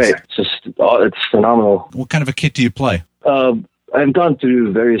guy has. Right, it's phenomenal. What kind of a kit do you play? I've gone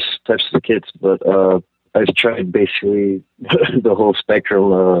through various types of kits, but I've tried basically the whole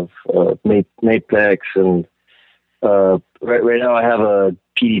spectrum of Mapex, and right now I have a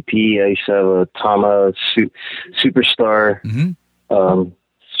PDP. I used to have a Tama Superstar. Mm-hmm.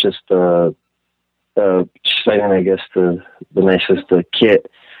 It's just I guess the nicest kit.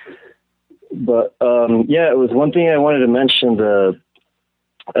 But it was one thing I wanted to mention.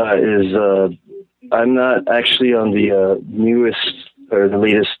 Is I'm not actually on the newest or the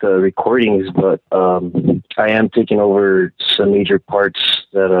latest recordings, but I am taking over some major parts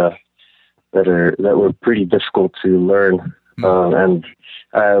that were pretty difficult to learn. And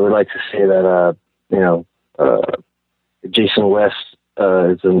I would like to say that Jason West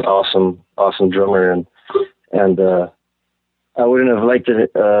is an awesome drummer, and I wouldn't have liked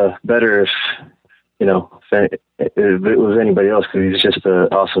it better if it was anybody else, because he's just an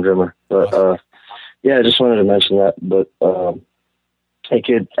awesome drummer. But I just wanted to mention that. But I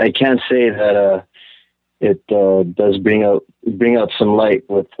can say that it does bring out some light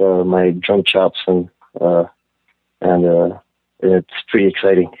with my drum chops, and it's pretty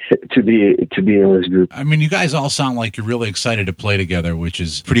exciting to be in this group. I mean, you guys all sound like you're really excited to play together, which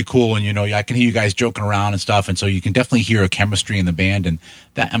is pretty cool. And I can hear you guys joking around and stuff, and so you can definitely hear a chemistry in the band, and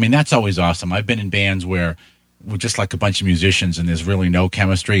that's always awesome. I've been in bands where we're just like a bunch of musicians and there's really no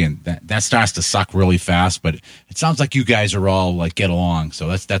chemistry, and that starts to suck really fast. But it sounds like you guys are all like get along, so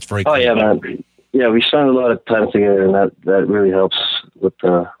that's very cool. Oh yeah, man. Yeah, we spend a lot of time together, and that really helps with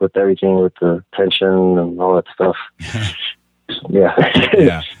everything, with the tension and all that stuff. Yeah.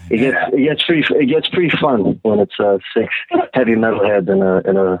 It gets pretty fun when it's 6 heavy metalheads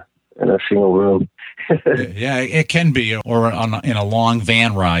in a single room. Yeah, it can be, or in a long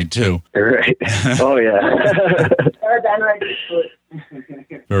van ride too. Right. Oh yeah. Our van ride is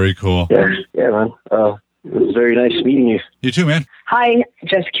very cool. Yeah, man. It was very nice meeting you. You too, man. Hi,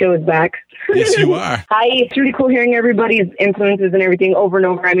 Jessica is back. Yes, you are. Hi, it's really cool hearing everybody's influences and everything over and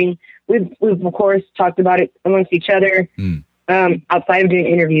over. I mean, we've of course talked about it amongst each other outside of doing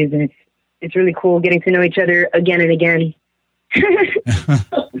interviews, and it's really cool getting to know each other again and again.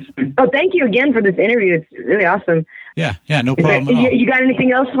 Oh, thank you again for this interview. It's really awesome. Yeah, no problem at all. You got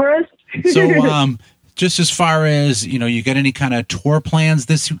anything else for us? So, just as far as, you got any kind of tour plans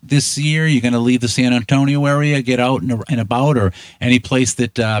this year? You going to leave the San Antonio area, get out and about, or any place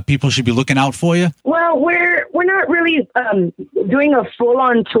that people should be looking out for you? Well, we're not really doing a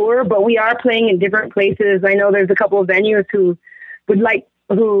full-on tour, but we are playing in different places. I know there's a couple of venues who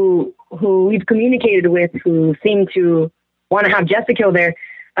we've communicated with, who seem to want to have Jessica there.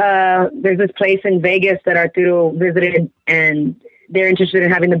 There's this place in Vegas that Arturo visited, and they're interested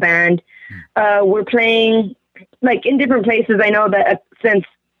in having the band. We're playing like in different places. I know that since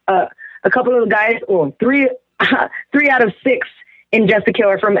a couple of the guys, well, three out of 6 in Just Kill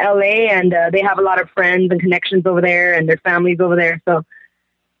are from LA, and they have a lot of friends and connections over there and their families over there. So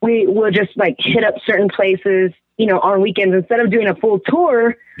we will just like hit up certain places, you know, on weekends instead of doing a full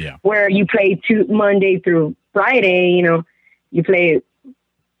tour where you play Monday through Friday, you know, you play,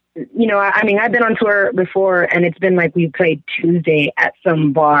 you know, I mean, I've been on tour before and it's been like we played Tuesday at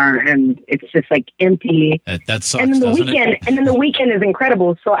some bar and it's just like empty. That sucks, and then the doesn't it? weekend is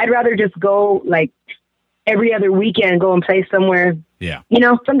incredible. So I'd rather just go like every other weekend, go and play somewhere. Yeah. You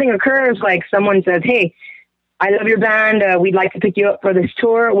know, something occurs, like someone says, hey, I love your band. We'd like to pick you up for this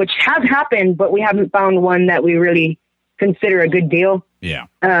tour, which has happened, but we haven't found one that we really consider a good deal. Yeah.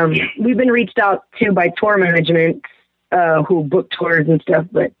 We've been reached out to by tour management who book tours and stuff,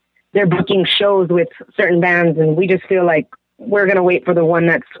 but they're booking shows with certain bands, and we just feel like we're going to wait for the one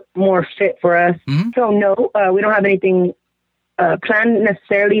that's more fit for us. So no, we don't have anything planned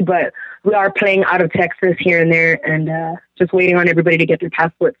necessarily, but we are playing out of Texas here and there, and just waiting on everybody to get their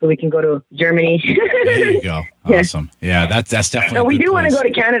passport so we can go to Germany. There you go. Awesome. Yeah, that's definitely. So we do want to go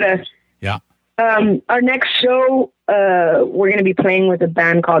to Canada. Yeah. Our next show, we're going to be playing with a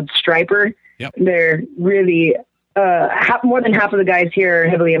band called Striper. Yep. They're really more than half of the guys here are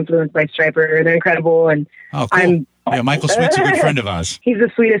heavily influenced by Striper. They're incredible, and oh, cool. Yeah, Michael Sweet's a good friend of ours. He's the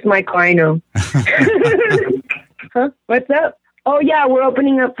sweetest Michael I know. Huh? What's up? Oh, yeah, we're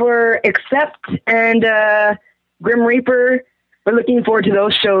opening up for Accept and Grim Reaper. We're looking forward to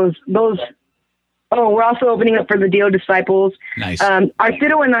those shows. We're also opening up for the Dio Disciples. Nice.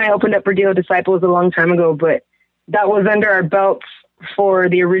 Arturo and I opened up for Dio Disciples a long time ago, but that was under our belts for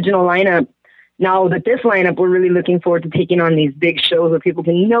the original lineup. Now that this lineup, we're really looking forward to taking on these big shows where people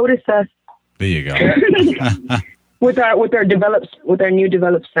can notice us. There you go. with our new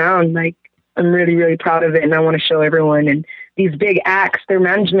developed sound. Like, I'm really, really proud of it, and I want to show everyone. And these big acts, their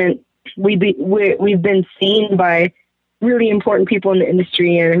management, we've been seen by really important people in the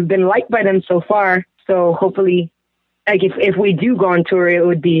industry and have been liked by them so far. So hopefully, like if we do go on tour, it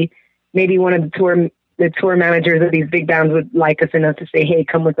would be maybe one of the tour managers of these big bands would like us enough to say, hey,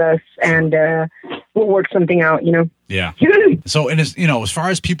 come with us, and we'll work something out, you know? Yeah. So, and as far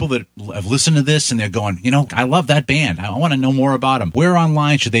as people that have listened to this and they're going, I love that band, I want to know more about them, where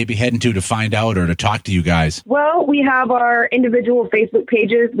online should they be heading to find out or to talk to you guys? Well, we have our individual Facebook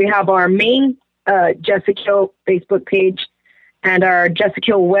pages. We have our main Jessica Facebook page, and our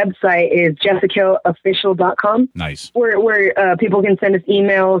Jessica website is jessicahofficial.com. Nice. Where people can send us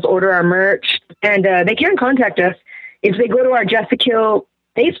emails, order our merch, and they can contact us. If they go to our Jessica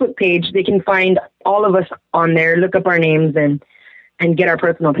Facebook page, they can find all of us on there, look up our names, and get our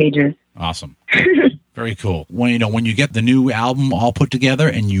personal pages. Awesome. Very cool. When you get the new album all put together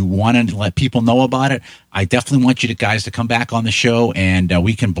and you want to let people know about it, I definitely want you guys to come back on the show, and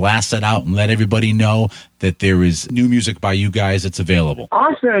we can blast that out and let everybody know that there is new music by you guys that's available.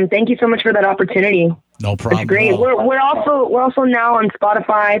 Awesome. Thank you so much for that opportunity. No problem. It's great. We're also now on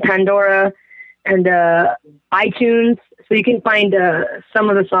Spotify, Pandora, and iTunes, so you can find some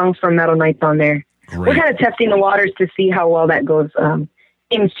of the songs from Metal Nights on there. Great. We're kind of testing the waters to see how well that goes.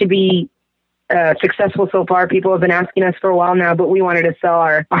 Seems to be successful so far. People have been asking us for a while now, but we wanted to sell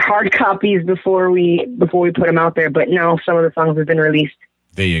our hard copies before we put them out there. But now some of the songs have been released.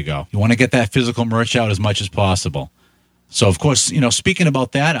 There you go. You want to get that physical merch out as much as possible. So, of course, speaking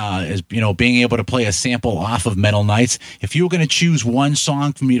about that, is being able to play a sample off of Metal Nights. If you were going to choose one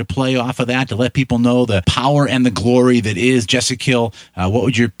song for me to play off of that to let people know the power and the glory that is Jessica, what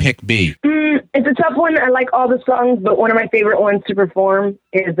would your pick be? It's a tough one. I like all the songs, but one of my favorite ones to perform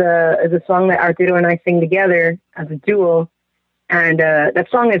is a song that Arturo and I sing together as a duo. And that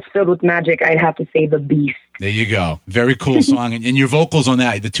song is filled with magic. I'd have to say The Beast. There you go. Very cool song. And your vocals on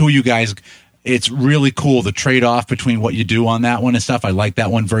that, the two of you guys, it's really cool, the trade-off between what you do on that one and stuff. I like that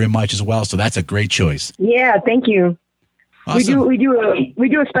one very much as well. So that's a great choice. Yeah, thank you. Awesome. We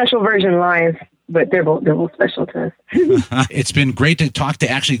do a special version live, but they're both special to us. It's been great to talk to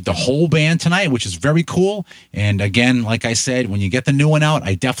actually the whole band tonight, which is very cool. And again, like I said, when you get the new one out,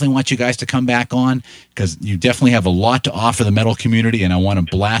 I definitely want you guys to come back on because you definitely have a lot to offer the metal community, and I want to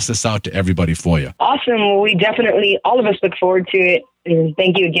blast this out to everybody for you. Awesome. Well, we definitely, all of us look forward to it. And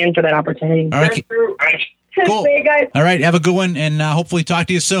thank you again for that opportunity. All right. Cool. See you guys. All right. Have a good one, and hopefully talk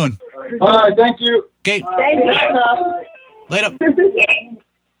to you soon. All right. Thank you. Okay. Thank you. Later.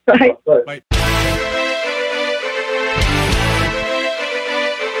 Bye. Bye.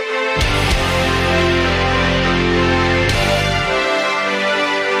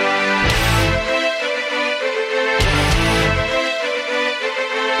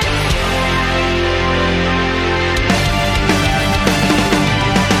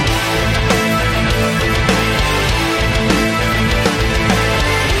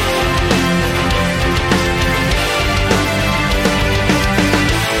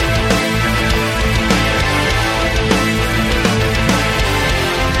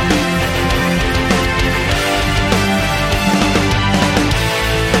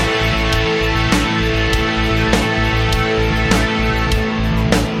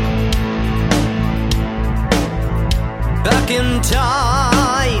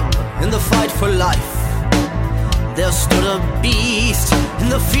 for life. There stood a beast in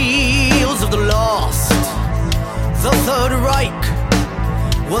the fields of the lost. The Third Reich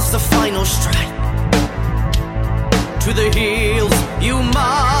was the final strike. To the hills you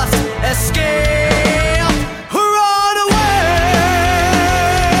must escape. Run away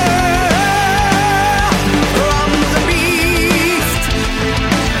from the beast. Run away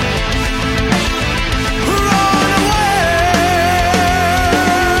from the beast.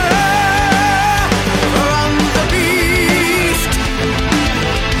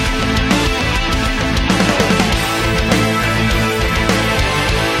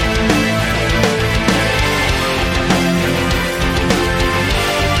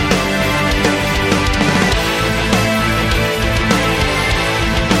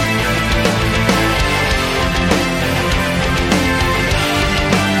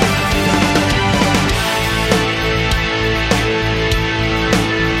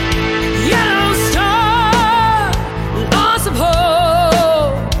 Yellow star, loss of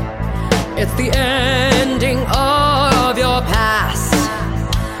hope. It's the ending of your past.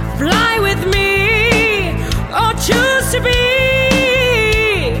 Fly with me, or choose to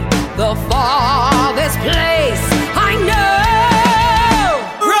be the farthest place I know.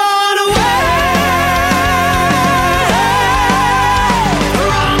 Run away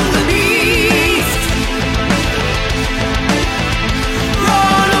from the beast.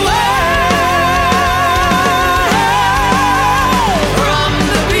 Run away from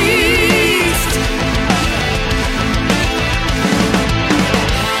the beast.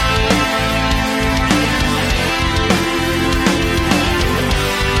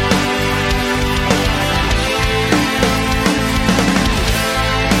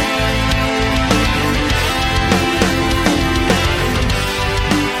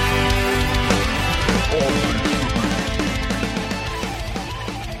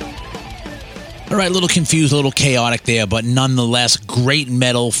 All right, a little confused, a little chaotic there, but nonetheless, great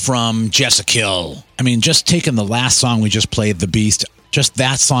metal from Jessikill. I mean, just taking the last song we just played, The Beast, just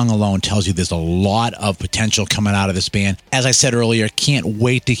that song alone tells you there's a lot of potential coming out of this band. As I said earlier, can't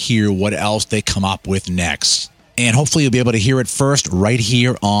wait to hear what else they come up with next. And hopefully you'll be able to hear it first right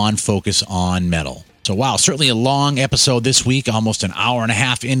here on Focus on Metal. So wow, certainly a long episode this week, almost an hour and a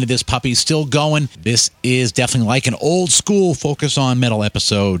half into this puppy, still going. This is definitely like an old school Focus on Metal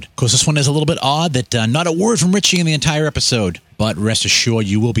episode. Of course, this one is a little bit odd that not a word from Richie in the entire episode. But rest assured,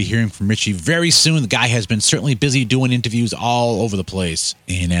 you will be hearing from Richie very soon. The guy has been certainly busy doing interviews all over the place.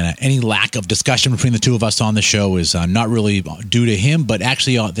 And any lack of discussion between the two of us on the show is not really due to him, but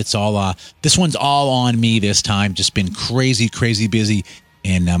actually that's all. This one's all on me this time. Just been crazy, crazy busy.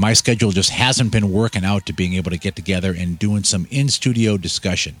 And my schedule just hasn't been working out to being able to get together and doing some in-studio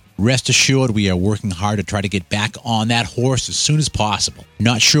discussion. Rest assured, we are working hard to try to get back on that horse as soon as possible.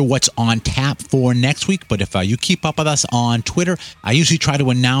 Not sure what's on tap for next week, but if you keep up with us on Twitter, I usually try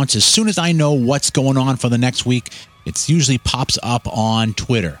to announce as soon as I know what's going on for the next week. It usually pops up on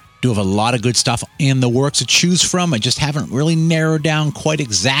Twitter. Do have a lot of good stuff in the works to choose from. I just haven't really narrowed down quite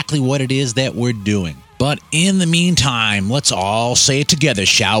exactly what it is that we're doing. But in the meantime, let's all say it together,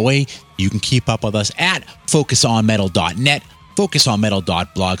 shall we? You can keep up with us at focusonmetal.net,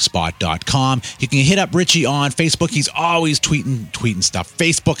 focusonmetal.blogspot.com. You can hit up Richie on Facebook. He's always tweeting stuff,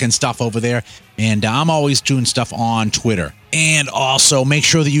 Facebook and stuff over there. And I'm always doing stuff on Twitter. And also make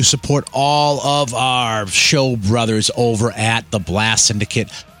sure that you support all of our show brothers over at the Blast Syndicate,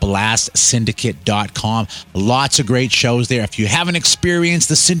 blastsyndicate.com. Lots of great shows there. If you haven't experienced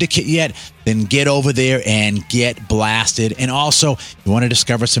the Syndicate yet, then get over there and get blasted. And also, if you want to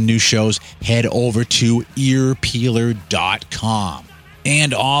discover some new shows, head over to earpeeler.com.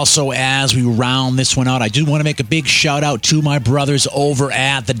 And also, as we round this one out, I do want to make a big shout out to my brothers over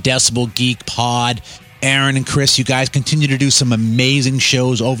at the Decibel Geek Pod. Aaron and Chris, you guys continue to do some amazing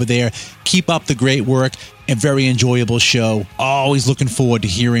shows over there. Keep up the great work. A very enjoyable show. Always looking forward to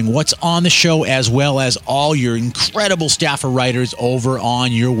hearing what's on the show, as well as all your incredible staff of writers over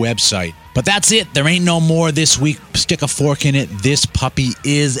on your website. But that's it. There ain't no more this week. Stick a fork in it. This puppy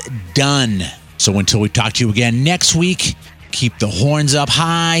is done. So until we talk to you again next week, keep the horns up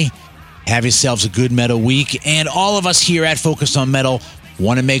high. Have yourselves a good metal week. And all of us here at Focus on Metal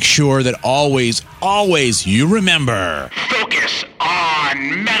want to make sure that always, always you remember. Focus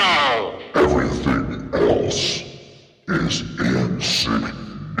on Metal! Everything else is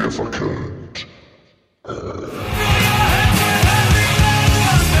insignificant.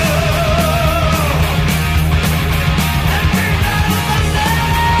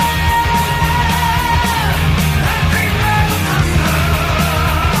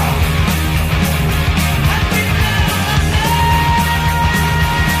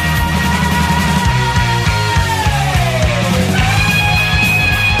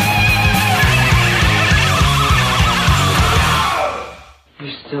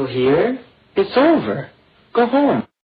 still here? It's over. Go home.